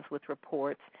students with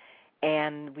reports.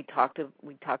 And we talked to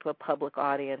a public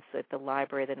audience at the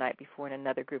library the night before and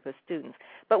another group of students.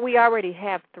 But we already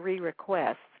have 3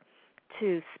 requests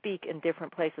to speak in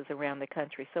different places around the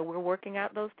country, so we're working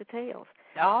out those details.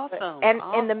 Awesome. And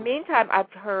in the meantime,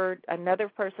 I've heard another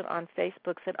person on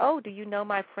Facebook said, "Oh, do you know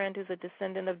my friend who's a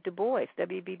descendant of Du Bois,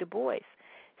 W.B. Du Bois?"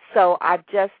 So I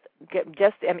just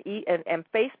am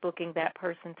Facebooking that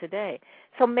person today.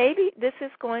 So maybe this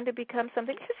is going to become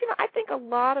something, because I think a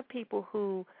lot of people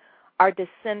who are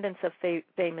descendants of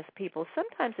famous people,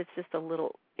 sometimes it's just a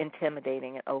little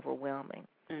intimidating and overwhelming.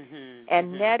 Mm-hmm.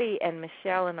 And Nettie and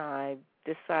Michelle and I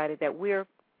decided that we're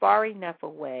far enough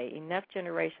away, enough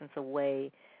generations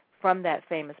away from that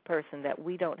famous person, that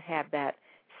we don't have that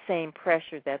same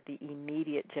pressure that the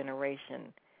immediate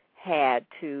generation had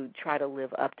to try to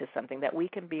live up to something, that we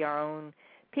can be our own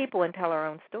people and tell our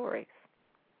own stories.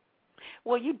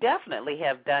 Well, you definitely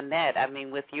have done that. I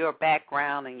mean, with your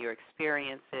background and your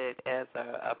experience as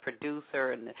a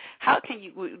producer, and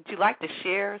would you like to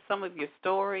share some of your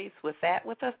stories with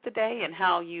us today, and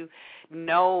how you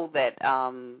know that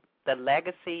the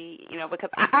legacy, because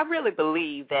I really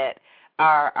believe that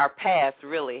our past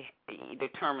really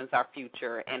determines our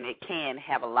future, and it can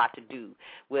have a lot to do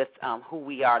with who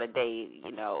we are today,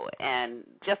 and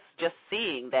just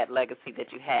seeing that legacy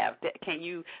that you have. Can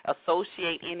you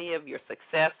associate any of your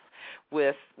success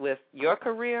with your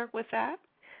career with that?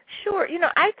 Sure.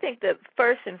 I think that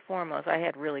first and foremost, I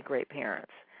had really great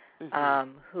parents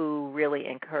who really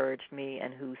encouraged me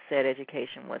and who said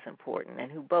education was important,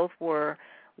 and who both were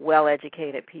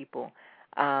well-educated people.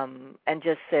 And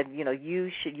just said,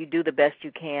 you do the best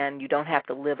you can. You don't have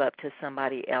to live up to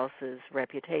somebody else's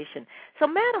reputation. So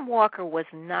Madam Walker was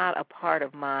not a part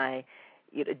of my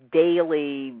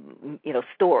daily,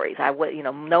 stories.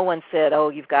 No one said, "Oh,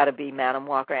 you've got to be Madam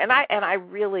Walker." And I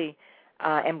really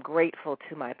am grateful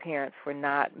to my parents for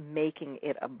not making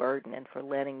it a burden and for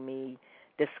letting me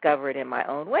discover it in my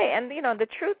own way. And the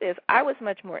truth is, I was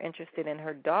much more interested in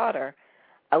her daughter,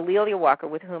 Alelia Walker,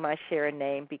 with whom I share a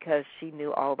name because she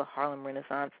knew all the Harlem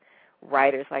Renaissance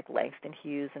writers like Langston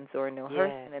Hughes and Zora Neale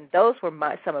Hurston, and those were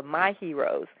some of my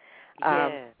heroes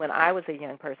when I was a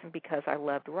young person, because I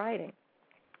loved writing.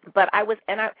 But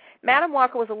Madam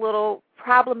Walker was a little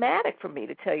problematic for me,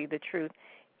 to tell you the truth.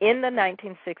 In the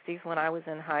 1960s, when I was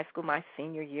in high school, my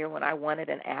senior year, when I wanted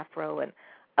an afro, and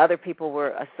other people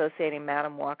were associating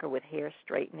Madam Walker with hair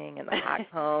straightening and the hot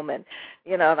comb, and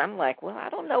and I'm like, well, I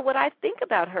don't know what I think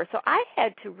about her. So I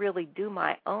had to really do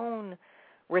my own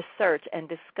research and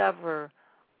discover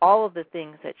all of the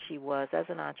things that she was as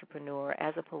an entrepreneur,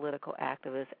 as a political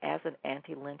activist, as an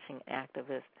anti-lynching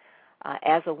activist,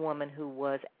 as a woman who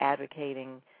was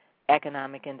advocating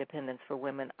economic independence for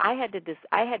women. I had to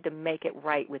make it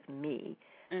right with me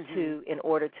in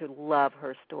order to love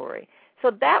her story.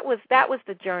 So that was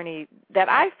the journey that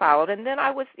I followed, and then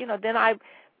I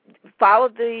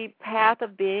followed the path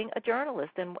of being a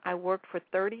journalist, and I worked for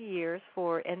 30 years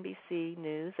for NBC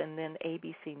News and then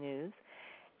ABC News,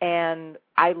 and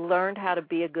I learned how to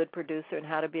be a good producer and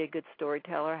how to be a good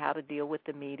storyteller, how to deal with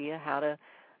the media, how to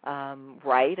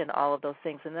write, and all of those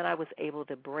things, and then I was able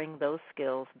to bring those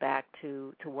skills back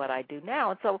to what I do now.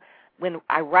 And so when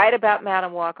I write about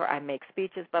Madam Walker, I make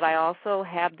speeches, but I also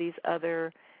have these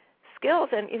other skills,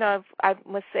 and I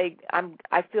must say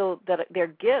I feel that they're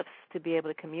gifts to be able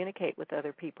to communicate with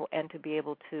other people and to be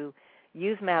able to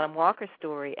use Madam Walker's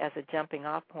story as a jumping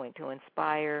off point to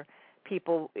inspire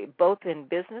people both in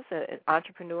business,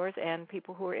 entrepreneurs, and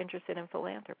people who are interested in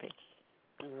philanthropy.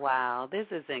 Wow, this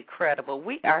is incredible.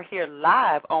 We are here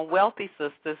live on Wealthy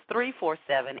Sistas,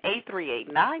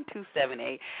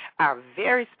 347-838-9278. Our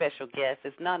very special guest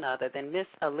is none other than Miss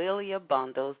Alelia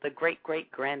Bundles, the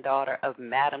great-great-granddaughter of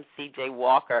Madam C.J.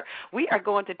 Walker. We are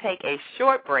going to take a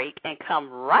short break and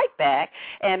come right back,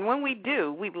 and when we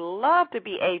do, we'd love to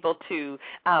be able to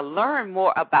learn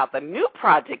more about the new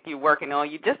project you're working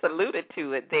on. You just alluded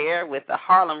to it there with the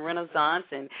Harlem Renaissance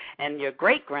and your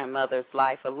great-grandmother's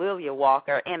life, Alelia Walker.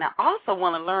 And I also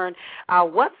want to learn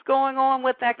what's going on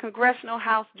with that Congressional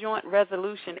House Joint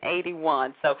Resolution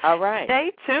 81. So all right,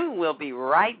 stay tuned. We'll be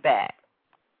right back.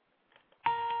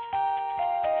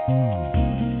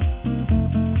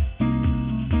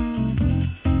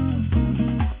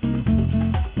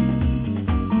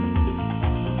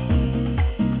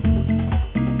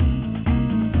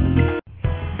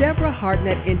 Deborah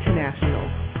Hartnett International,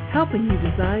 helping you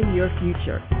design your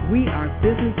future. We are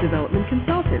business development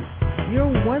consultants, your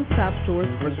one-stop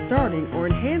source for starting or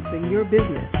enhancing your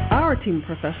business. Our team of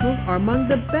professionals are among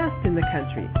the best in the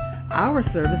country. Our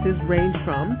services range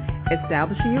from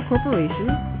establishing your corporation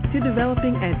to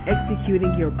developing and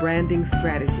executing your branding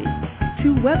strategy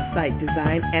to website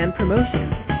design and promotion.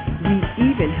 We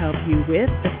even help you with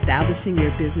establishing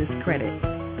your business credit.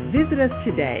 Visit us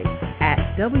today at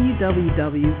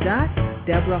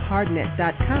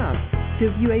www.deborahhartnett.com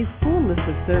to view a full list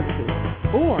of services,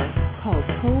 or call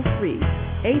toll-free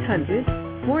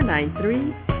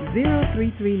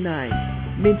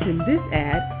 800-493-0339. Mention this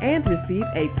ad and receive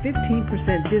a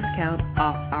 15% discount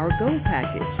off our Gold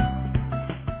package.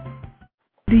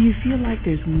 Do you feel like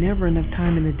there's never enough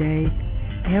time in the day?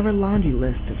 They have a laundry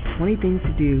list of 20 things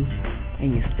to do,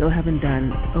 and you still haven't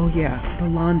done, oh yeah, the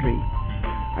laundry.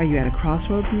 Are you at a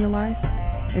crossroads in your life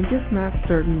and just not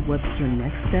certain what's your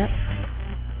next step?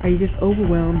 Are you just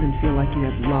overwhelmed and feel like you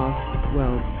have lost,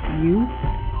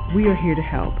 we are here to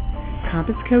help.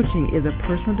 Compass Coaching is a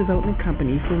personal development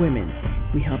company for women.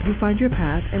 We help you find your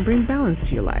path and bring balance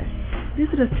to your life.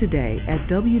 Visit us today at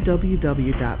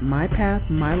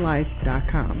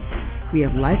www.mypathmylife.com. We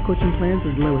have life coaching plans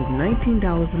as low as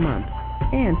 $19 a month,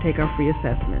 and take our free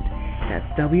assessment. That's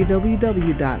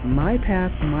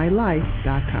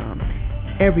www.mypathmylife.com.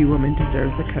 Every woman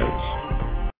deserves a coach.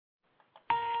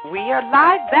 We are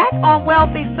live back on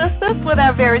Wealthy Sistas with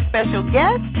our very special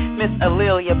guest, Miss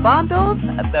A'Lelia Bundles,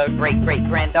 the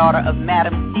great-great-granddaughter of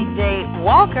Madam C.J.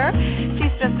 Walker.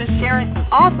 She's just been sharing some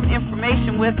awesome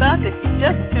information with us. If you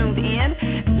just tuned in,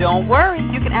 don't worry.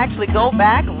 You can actually go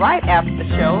back right after the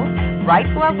show, right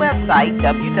to our website,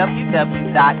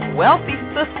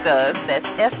 www.wealthysistas, that's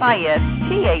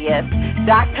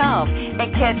SISTAS.com,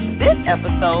 and catch this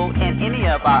episode and any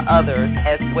of our others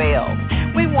as well.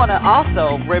 We want to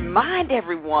also remind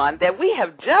everyone that we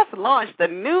have just launched a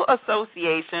new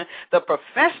association, the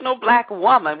Professional Black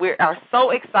Woman. We are so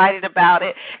excited about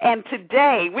it. And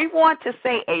today we want to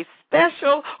say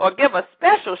give a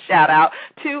special shout out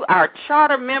to our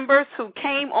charter members who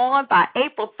came on by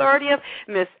April 30th,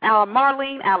 Miss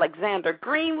Marlene Alexander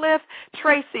Greenleaf,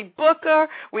 Tracy Booker,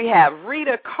 we have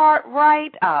Rita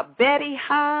Cartwright, Betty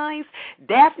Hines,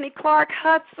 Daphne Clark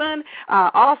Hudson,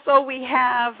 also we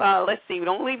have, we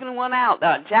don't leave anyone out,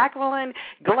 Jacqueline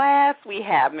Glass, we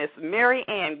have Miss Mary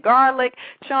Ann Garlick,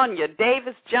 Chonya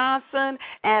Davis Johnson,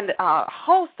 and a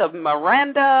host of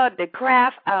Miranda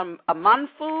DeCraft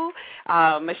Amanfu,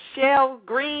 Michelle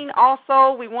Green.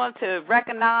 Also, we want to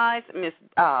recognize Miss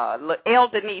L.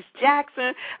 Denise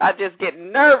Jackson. I just get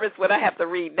nervous when I have to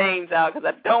read names out because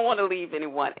I don't want to leave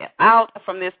anyone out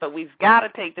from this, but we've got to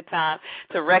take the time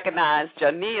to recognize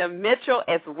Jania Mitchell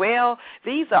as well.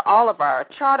 These are all of our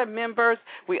charter members.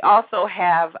 We also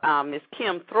have Miss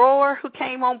Kim Thrower, who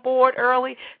came on board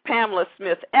early, Pamela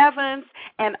Smith-Evans,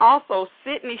 and also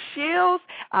Sydney Shields,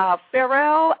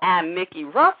 Farrell, and Nikki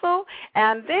Russell.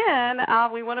 And then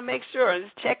we want to make sure,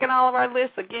 just checking all of our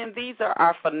lists. Again, these are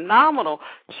our phenomenal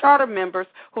charter members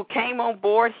who came on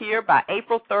board here by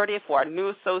April 30th for our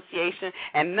new association,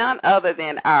 and none other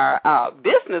than our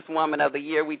businesswoman of the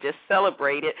year we just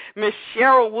celebrated, Miss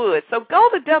Cheryl Wood. So go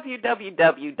to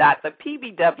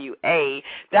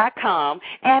www.thepbwa.com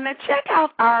and check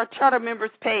out our charter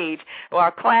members page.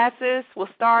 Our classes will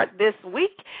start this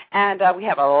week, and we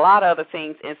have a lot of other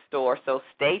things in store, so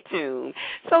stay tuned.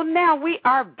 So now we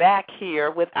are back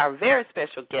here with our very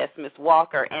special guest, Miss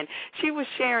Walker, and she was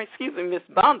sharing, Miss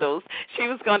Bundles, she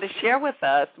was going to share with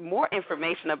us more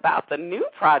information about the new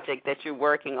project that you're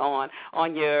working on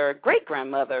your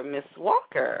great-grandmother, Miss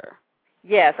Walker.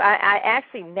 Yes, I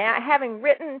actually, now having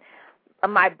written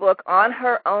my book On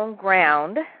Her Own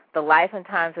Ground, The Life and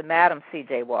Times of Madam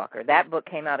C.J. Walker, that book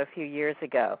came out a few years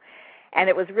ago, and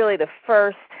it was really the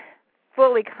first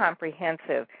fully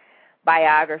comprehensive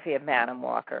biography of Madam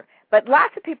Walker. But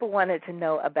lots of people wanted to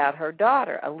know about her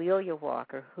daughter, A'Lelia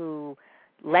Walker, who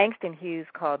Langston Hughes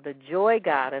called the joy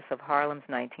goddess of Harlem's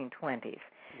 1920s.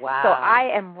 Wow. So I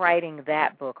am writing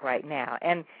that book right now.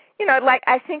 And, like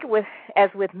I think as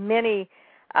with many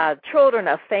children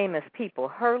of famous people,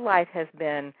 her life has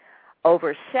been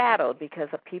overshadowed because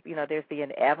of people, there's the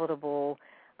inevitable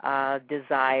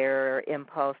desire,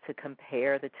 impulse to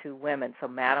compare the two women. So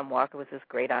Madam Walker was this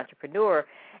great entrepreneur,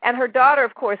 and her daughter,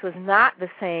 of course, was not the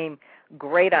same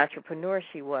great entrepreneur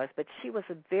she was, but she was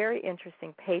a very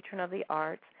interesting patron of the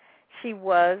arts. She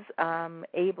was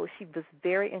she was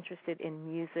very interested in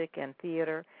music and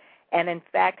theater, and in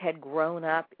fact had grown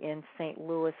up in St.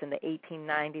 Louis in the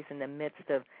 1890s in the midst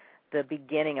of the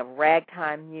beginning of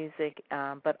ragtime music,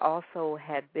 but also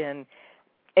had been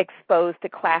exposed to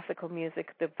classical music.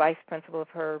 The vice principal of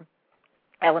her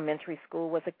elementary school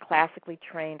was a classically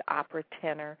trained opera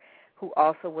tenor who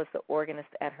also was the organist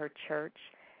at her church.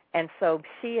 And so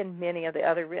she and many of the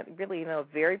other really,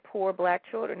 very poor black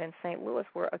children in St. Louis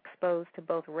were exposed to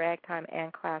both ragtime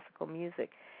and classical music.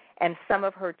 And some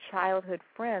of her childhood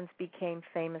friends became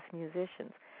famous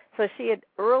musicians. So she had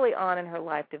early on in her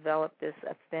life developed this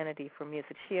affinity for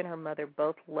music. She and her mother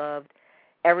both loved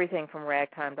everything from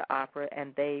ragtime to opera,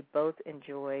 and they both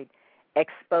enjoyed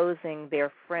exposing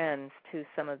their friends to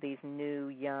some of these new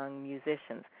young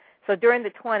musicians. So during the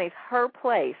 20s, her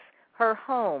place, her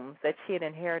homes that she had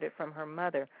inherited from her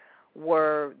mother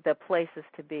were the places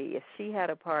to be. If she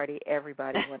had a party,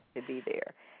 everybody wanted to be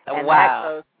there. And wow. That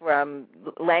goes from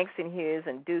Langston Hughes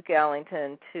and Duke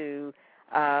Ellington to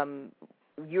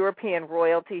European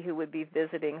royalty who would be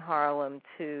visiting Harlem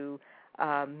to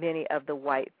many of the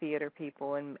white theater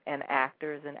people and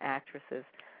actors and actresses.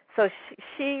 So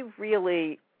she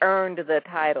really earned the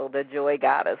title, the Joy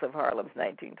Goddess of Harlem's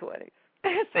 1920s.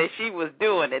 So she was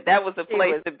doing it. That was the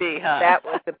place to be, huh? That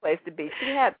was the place to be.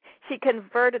 She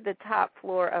converted the top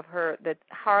floor of the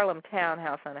Harlem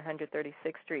townhouse on 136th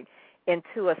Street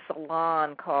into a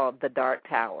salon called the Dark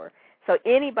Tower. So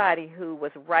anybody who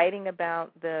was writing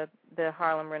about the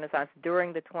Harlem Renaissance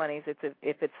during the 20s,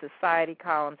 if it's society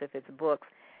columns, if it's books,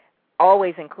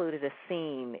 always included a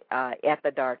scene at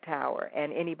the Dark Tower.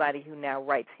 And anybody who now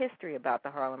writes history about the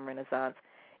Harlem Renaissance,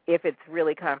 if it's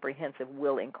really comprehensive,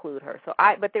 will include her.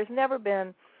 But there's never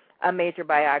been a major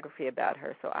biography about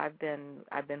her. So I've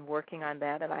been working on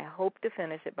that, and I hope to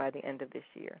finish it by the end of this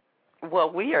year.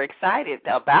 Well, we are excited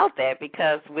about that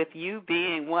because with you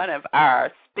being one of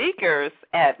our speakers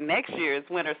at next year's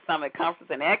Winter Summit Conference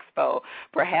and Expo,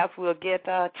 perhaps we'll get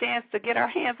a chance to get our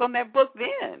hands on that book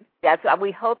then.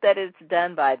 We hope that it's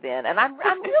done by then, and I'm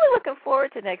really looking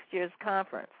forward to next year's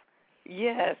conference.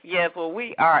 Yes. Well,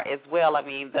 we are as well. I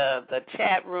mean, the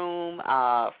chat room,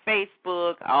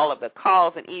 Facebook, all of the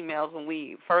calls and emails when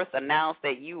we first announced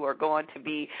that you were going to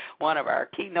be one of our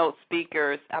keynote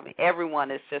speakers. I mean,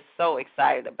 everyone is just so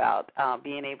excited about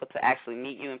being able to actually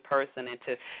meet you in person and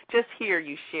to just hear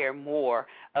you share more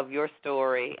of your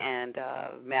story and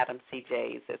Madam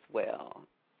CJ's as well.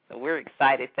 So we're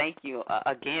excited. Thank you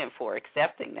again for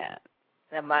accepting that.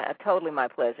 Totally my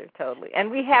pleasure, totally.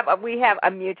 And we have a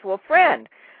mutual friend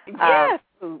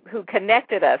who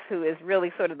connected us, who is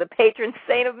really sort of the patron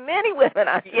saint of many women.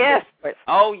 Yes.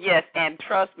 Oh, yes. And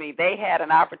trust me, they had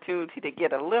an opportunity to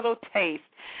get a little taste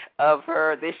of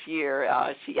her this year.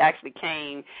 She actually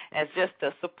came as just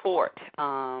a support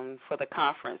for the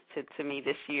conference to me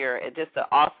this year. Just an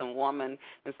awesome woman,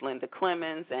 Ms. Linda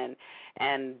Clemens,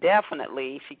 and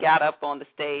definitely she got up on the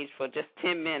stage for just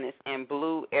 10 minutes and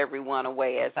blew everyone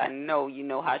away, as I know you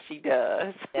know how she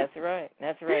does. That's right.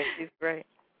 She's great.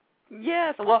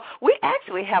 Yes. Well, we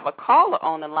actually have a caller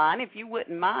on the line, if you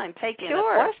wouldn't mind taking a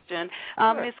question.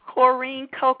 Miss Corrine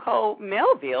Coco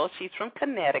Melville, she's from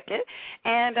Connecticut,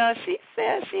 and she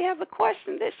says she has a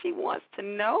question that she wants to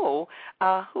know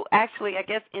who actually, I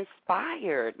guess,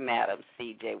 inspired Madam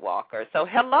C.J. Walker. So,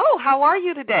 hello, how are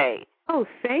you today? Oh,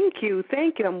 thank you.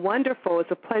 I'm wonderful.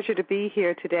 It's a pleasure to be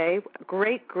here today.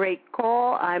 Great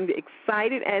call. I'm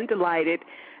excited and delighted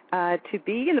to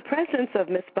be in the presence of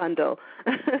Miss Bundle.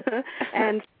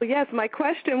 And so, yes, my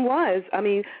question was, I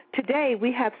mean, today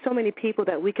we have so many people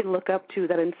that we can look up to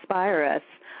that inspire us.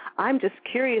 I'm just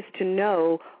curious to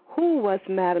know who was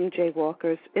Madam J.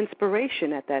 Walker's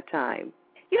inspiration at that time.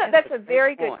 That's a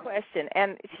very good question.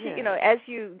 And she, as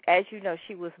you know,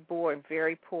 she was born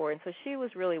very poor, and so she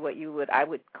was really what I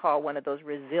would call one of those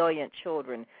resilient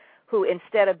children who,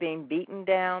 instead of being beaten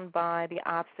down by the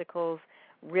obstacles,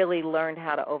 really learned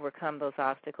how to overcome those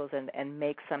obstacles and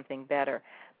make something better.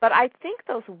 But I think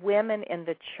those women in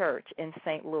the church in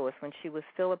St. Louis, when she was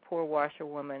still a poor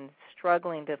washerwoman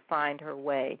struggling to find her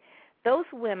way, those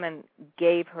women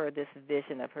gave her this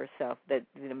vision of herself that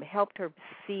helped her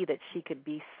see that she could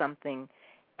be something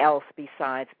else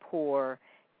besides poor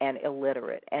and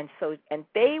illiterate. And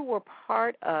they were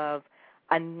part of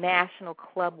a national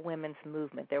club women's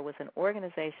movement. There was an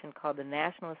organization called the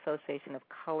National Association of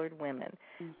Colored Women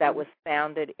that was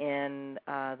founded in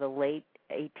the late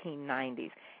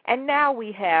 1890s. And now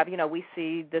we have, we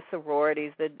see the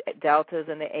sororities, the Deltas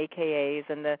and the AKAs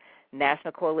and the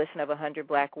National Coalition of 100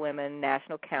 Black Women,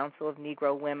 National Council of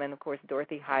Negro Women, of course,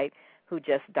 Dorothy Height, who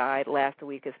just died last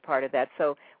week, is part of that.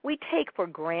 So we take for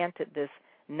granted this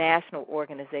national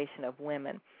organization of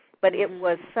women. But it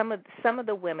was some of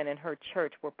the women in her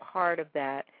church were part of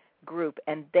that group,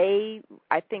 and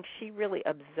I think she really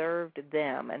observed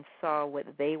them and saw what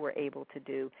they were able to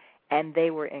do, and they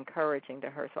were encouraging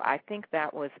to her. So I think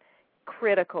that was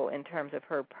critical in terms of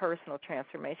her personal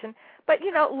transformation. But,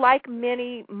 like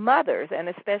many mothers, and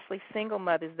especially single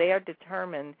mothers, they are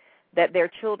determined that their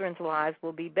children's lives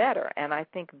will be better. And I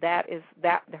think that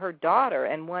her daughter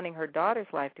and wanting her daughter's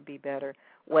life to be better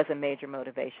was a major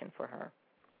motivation for her.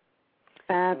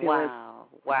 Fabulous.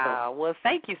 Wow. Well,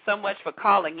 thank you so much for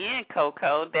calling in,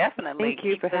 Coco. Definitely. Thank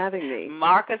you for having me.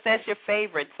 Mark us as your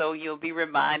favorite so you'll be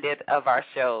reminded of our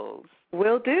shows.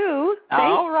 Will do.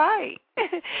 All right.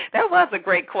 That was a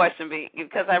great question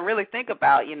because I really think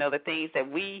about, the things that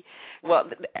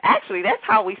actually that's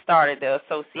how we started the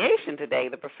association today,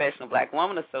 the Professional Black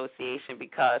Woman Association,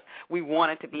 because we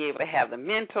wanted to be able to have the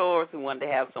mentors, we wanted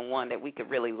to have someone that we could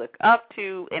really look up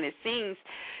to, and it seems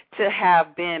to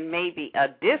have been maybe a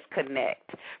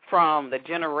disconnect from the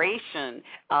generation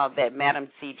that Madam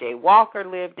C.J. Walker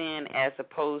lived in as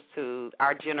opposed to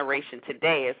our generation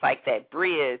today. It's like that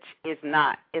bridge is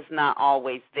not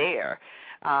always there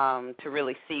to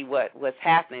really see what's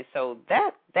happening. So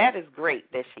that is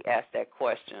great that she asked that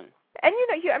question. And,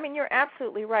 you're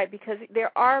absolutely right, because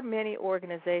there are many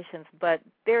organizations, but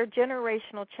there are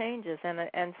generational changes,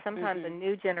 and sometimes a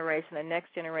new generation, the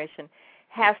next generation,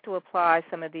 has to apply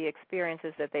some of the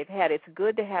experiences that they've had. It's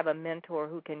good to have a mentor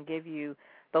who can give you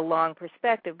the long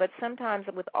perspective, but sometimes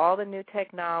with all the new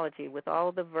technology, with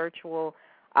all the virtual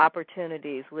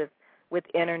opportunities, with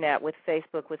Internet, with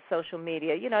Facebook, with social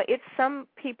media, it's some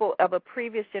people of a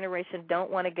previous generation don't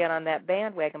want to get on that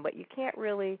bandwagon, but you can't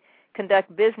really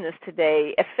conduct business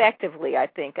today effectively, I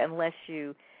think, unless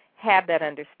you have that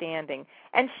understanding.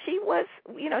 And she was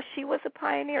a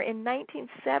pioneer. In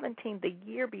 1917, the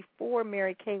year before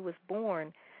Mary Kay was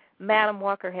born, Madam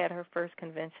Walker had her first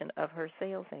convention of her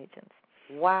sales agents.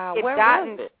 Wow. Where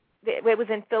was it? It was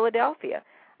in Philadelphia,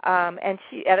 and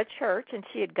she at a church, and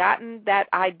she had gotten that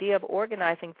idea of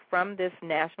organizing from this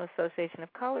National Association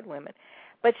of Colored Women.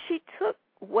 But she took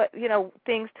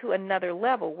things to another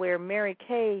level, where Mary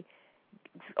Kay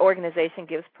organization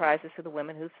gives prizes to the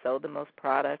women who sold the most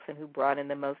products and who brought in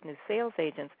the most new sales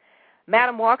agents.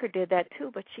 Madam Walker did that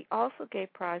too, but she also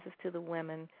gave prizes to the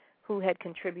women who had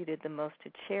contributed the most to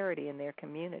charity in their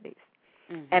communities.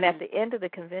 Mm-hmm. And at the end of the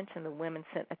convention, the women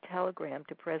sent a telegram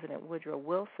to President Woodrow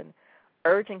Wilson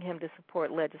urging him to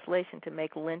support legislation to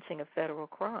make lynching a federal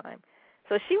crime.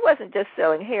 So she wasn't just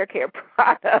selling hair care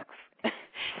products.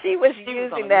 She was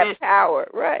using that power,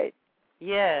 right.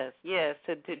 Yes,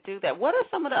 to do that. What are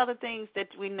some of the other things that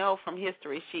we know from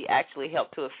history she actually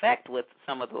helped to affect with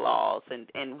some of the laws,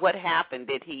 and what happened?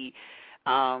 Did he?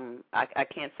 I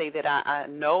can't say that I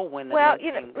know when.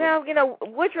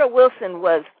 Woodrow Wilson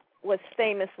was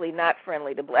famously not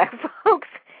friendly to black folks.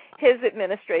 His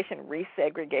administration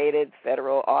resegregated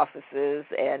federal offices,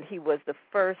 and he was the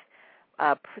first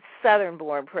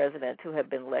Southern-born president to have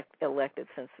been elected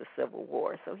since the Civil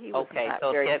War. So he was okay. Not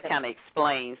so very that kind of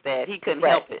explains that he couldn't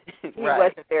right. help it. He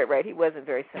wasn't very right. He wasn't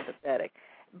very sympathetic.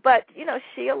 But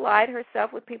she allied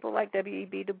herself with people like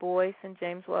W.E.B. Du Bois and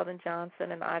James Weldon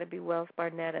Johnson and Ida B. Wells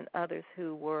Barnett and others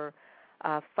who were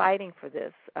fighting for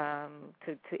this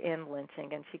to end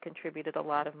lynching, and she contributed a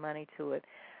lot of money to it.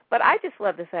 But I just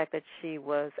love the fact that she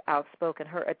was outspoken.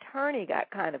 Her attorney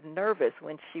got kind of nervous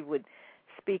when she would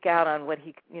speak out on what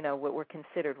were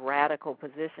considered radical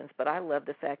positions, but I love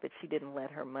the fact that she didn't let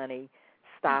her money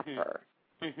stop her.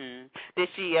 Mm-hmm. Did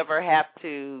she ever have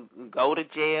to go to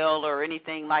jail or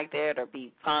anything like that, or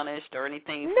be punished or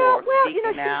anything for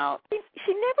speaking out?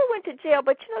 She never went to jail,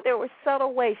 but there were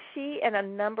subtle ways. She and a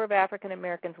number of African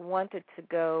Americans wanted to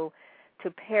go to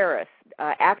Paris.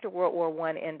 After World War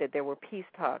I ended, there were peace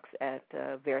talks at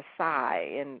Versailles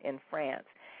in France.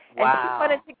 And wow. She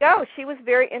wanted to go. She was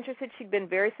very interested. She'd been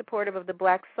very supportive of the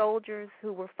black soldiers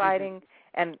who were fighting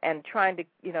and trying to,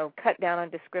 cut down on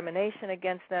discrimination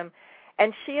against them.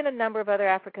 And she and a number of other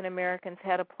African Americans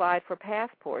had applied for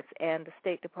passports, and the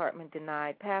State Department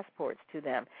denied passports to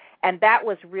them. And that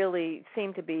was really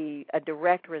seemed to be a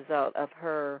direct result of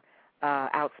her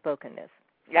outspokenness.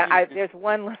 Yeah, there's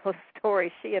one little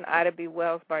story. She and Ida B.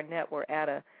 Wells Barnett were at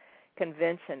a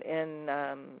convention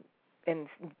in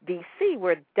D.C.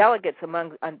 where delegates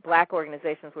among black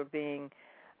organizations were being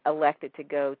elected to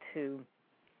go to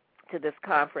this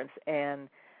conference, and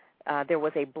there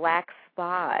was a black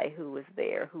spy who was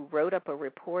there who wrote up a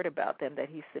report about them that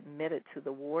he submitted to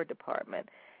the War Department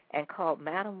and called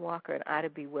Madam Walker and Ida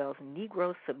B. Wells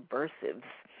Negro subversives.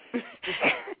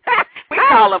 We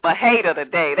call him a hater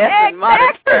today. That's in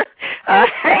modern terms. A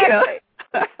hater.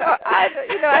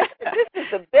 This is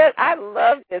the best. I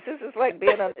love this. This is like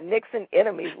being on the Nixon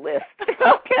enemies list.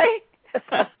 Okay.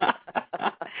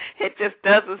 It just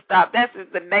doesn't stop. That's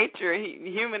just the nature.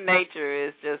 Human nature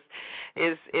is just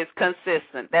is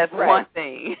consistent. That's right. One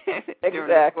thing. During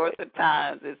the course of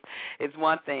times, it's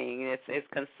one thing. It's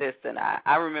consistent.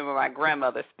 I remember my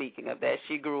grandmother speaking of that.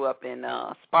 She grew up in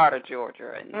Sparta,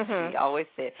 Georgia, and she always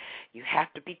said, "You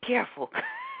have to be careful."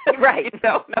 Right.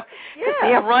 No.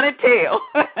 Yeah. Running tail.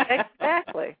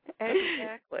 Exactly.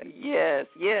 Yes.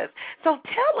 So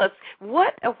tell us,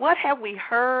 what have we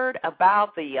heard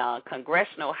about the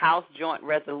Congressional House Joint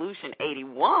Resolution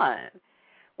 81?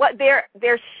 Well, there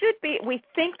should be. We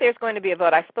think there's going to be a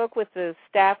vote. I spoke with the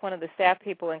staff, one of the staff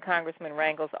people in Congressman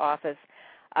Rangel's office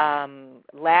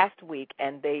last week,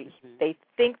 and they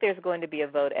think there's going to be a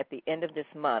vote at the end of this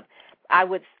month. I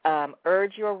would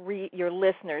urge your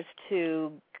listeners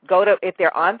to go to, if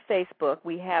they're on Facebook,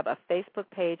 we have a Facebook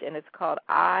page, and it's called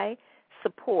I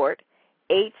Support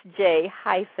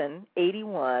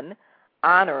HJ-81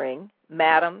 Honoring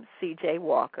Madam C.J.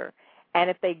 Walker. And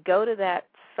if they go to that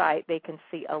site, they can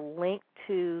see a link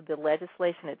to the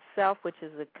legislation itself, which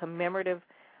is a commemorative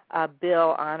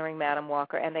bill honoring Madam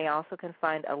Walker, and they also can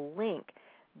find a link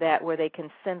where they can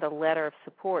send a letter of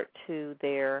support to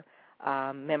their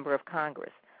member of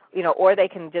Congress. Or they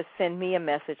can just send me a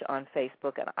message on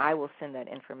Facebook, and I will send that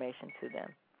information to them.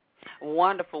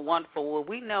 Wonderful, wonderful. Well,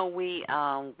 we know we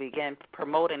began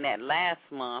promoting that last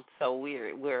month, so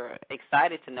we're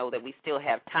excited to know that we still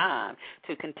have time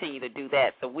to continue to do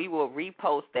that. So we will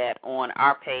repost that on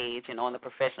our page and on the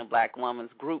Professional Black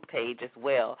Woman's group page as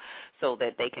well, so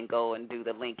that they can go and do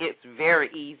the link. It's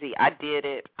very easy. I did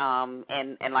it, and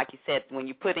like you said, when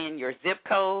you put in your zip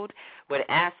code, would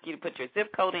ask you to put your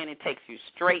zip code in, it takes you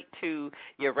straight to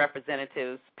your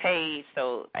representative's page.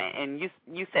 So, and you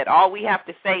said all we have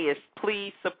to say is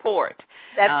please support.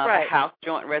 That's right. House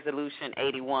Joint Resolution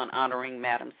 81 honoring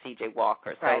Madam C.J.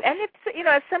 Walker. So, right. And if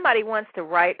somebody wants to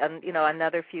write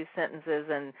another few sentences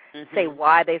and say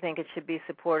why they think it should be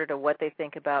supported or what they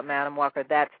think about Madam Walker,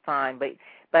 that's fine.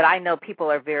 But I know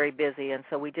people are very busy, and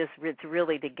so it's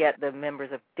really to get the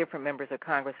different members of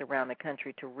Congress around the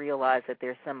country to realize that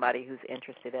there's somebody who's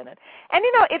interested in it. And,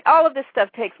 all of this stuff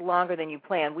takes longer than you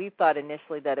plan. We thought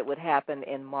initially that it would happen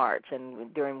in March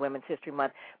and during Women's History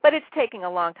Month, but it's taking a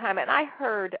long time. And I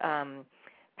heard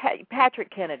Patrick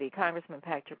Kennedy, Congressman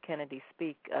Patrick Kennedy,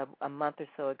 speak a month or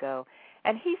so ago,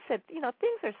 and he said,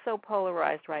 things are so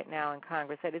polarized right now in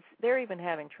Congress that they're even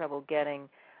having trouble getting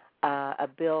a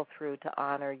bill through to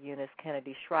honor Eunice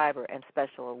Kennedy Shriver and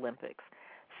Special Olympics.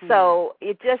 So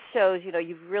it just shows,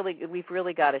 we've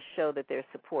really got to show that there's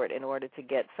support in order to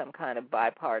get some kind of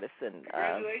bipartisan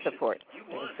support.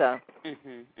 So,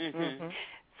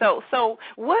 So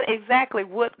what exactly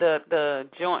would the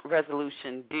joint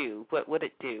resolution do? What would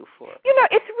it do for?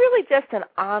 It's really just an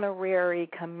honorary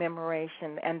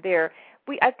commemoration, and I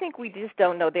think we just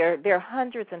don't know. There are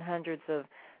hundreds and hundreds of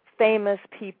famous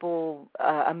people,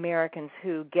 Americans,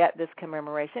 who get this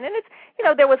commemoration. And it's,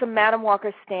 there was a Madam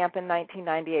Walker stamp in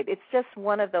 1998. It's just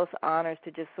one of those honors to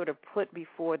just sort of put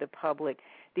before the public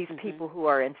these people who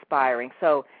are inspiring.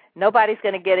 So nobody's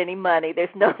going to get any money. There's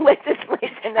no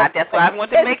legislation. That's why I want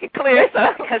to make it clear.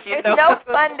 Because there's no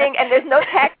funding and there's no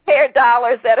taxpayer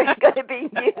dollars that are going to be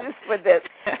used for this.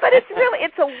 But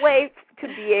it's a way to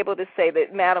be able to say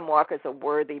that Madam Walker's a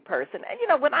worthy person. And,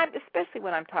 especially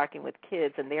when I'm talking with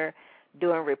kids and they're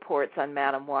doing reports on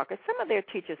Madam Walker, some of their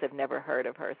teachers have never heard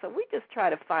of her. So we just try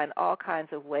to find all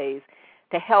kinds of ways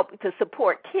to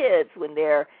support kids when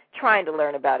they're trying to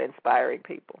learn about inspiring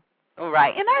people.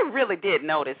 Right, and I really did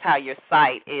notice how your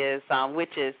site is,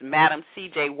 which is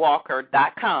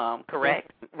MadamCJWalker.com,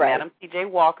 correct? Right.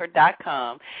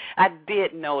 MadamCJWalker.com. I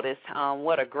did notice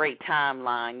what a great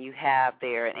timeline you have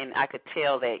there, and I could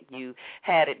tell that you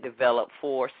had it developed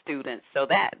for students. So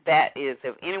that is,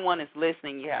 if anyone is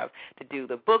listening, you have to do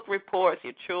the book reports,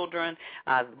 your children.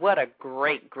 What a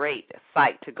great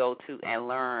site to go to and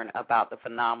learn about the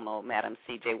phenomenal Madam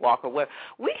C.J. Walker. Well,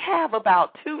 we have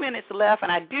about 2 minutes left,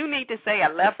 and I do need to say I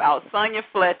left out Sonia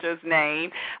Fletcher's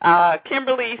name,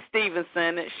 Kimberly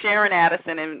Stevenson, Sharon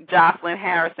Addison, and Jocelyn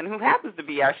Harrison, who happens to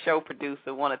be our show producer.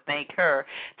 I want to thank her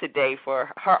today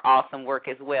for her awesome work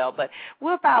as well. But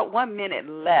we're about 1 minute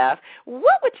left.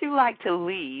 What would you like to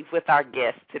leave with our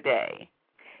guest today?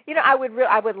 I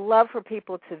would love for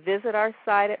people to visit our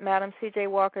site at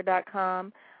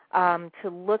MadamCJWalker.com, to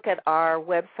look at our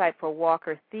website for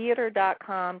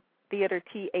WalkerTheater.com, theater,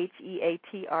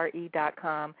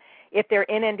 TheaTre.com. If they're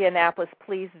in Indianapolis,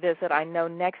 please visit. I know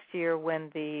next year when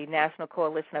the National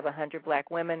Coalition of 100 Black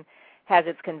Women has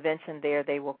its convention there,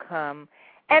 they will come.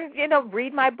 And,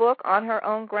 read my book, On Her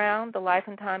Own Ground, The Life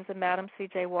and Times of Madam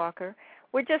C.J. Walker.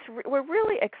 We're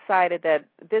really excited that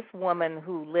this woman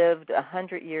who lived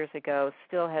 100 years ago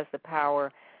still has the power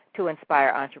to inspire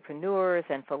entrepreneurs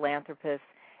and philanthropists,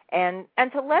 and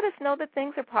to let us know that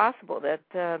things are possible, that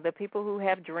the people who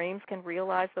have dreams can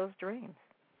realize those dreams.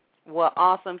 Well,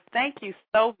 awesome. Thank you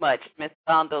so much, Ms.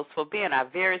 Bondos, for being our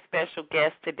very special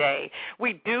guest today.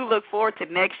 We do look forward to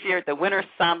next year at the Winter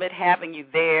Summit, having you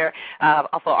there.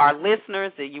 For our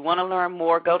listeners, if you want to learn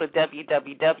more, go to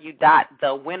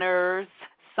www.thewinnerssummit.com.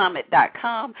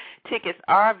 summit.com. Tickets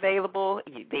are available.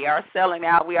 They are selling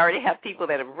out. We already have people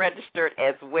that have registered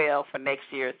as well for next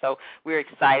year, so we're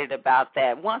excited about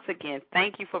that. Once again,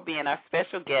 thank you for being our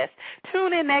special guest.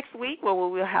 Tune in next week where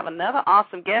we will have another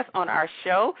awesome guest on our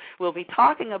show. We'll be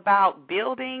talking about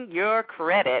building your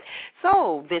credit.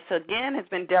 So this, again, has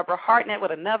been Deborah Hartnett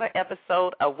with another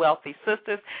episode of Wealthy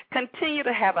Sistas. Continue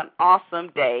to have an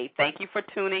awesome day. Thank you for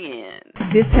tuning in.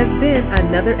 This has been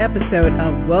another episode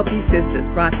of Wealthy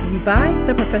Sistas, brought to you by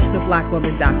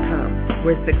theprofessionalblackwoman.com,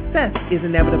 where success is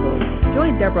inevitable.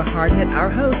 Join Deborah Hartnett, our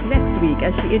host, next week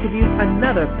as she interviews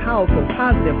another powerful,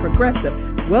 positive, progressive,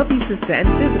 wealthy sister, and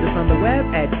visit us on the web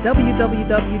at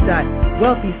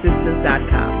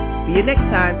www.wealthysistas.com. See you next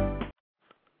time.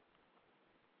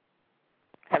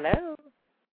 Hello.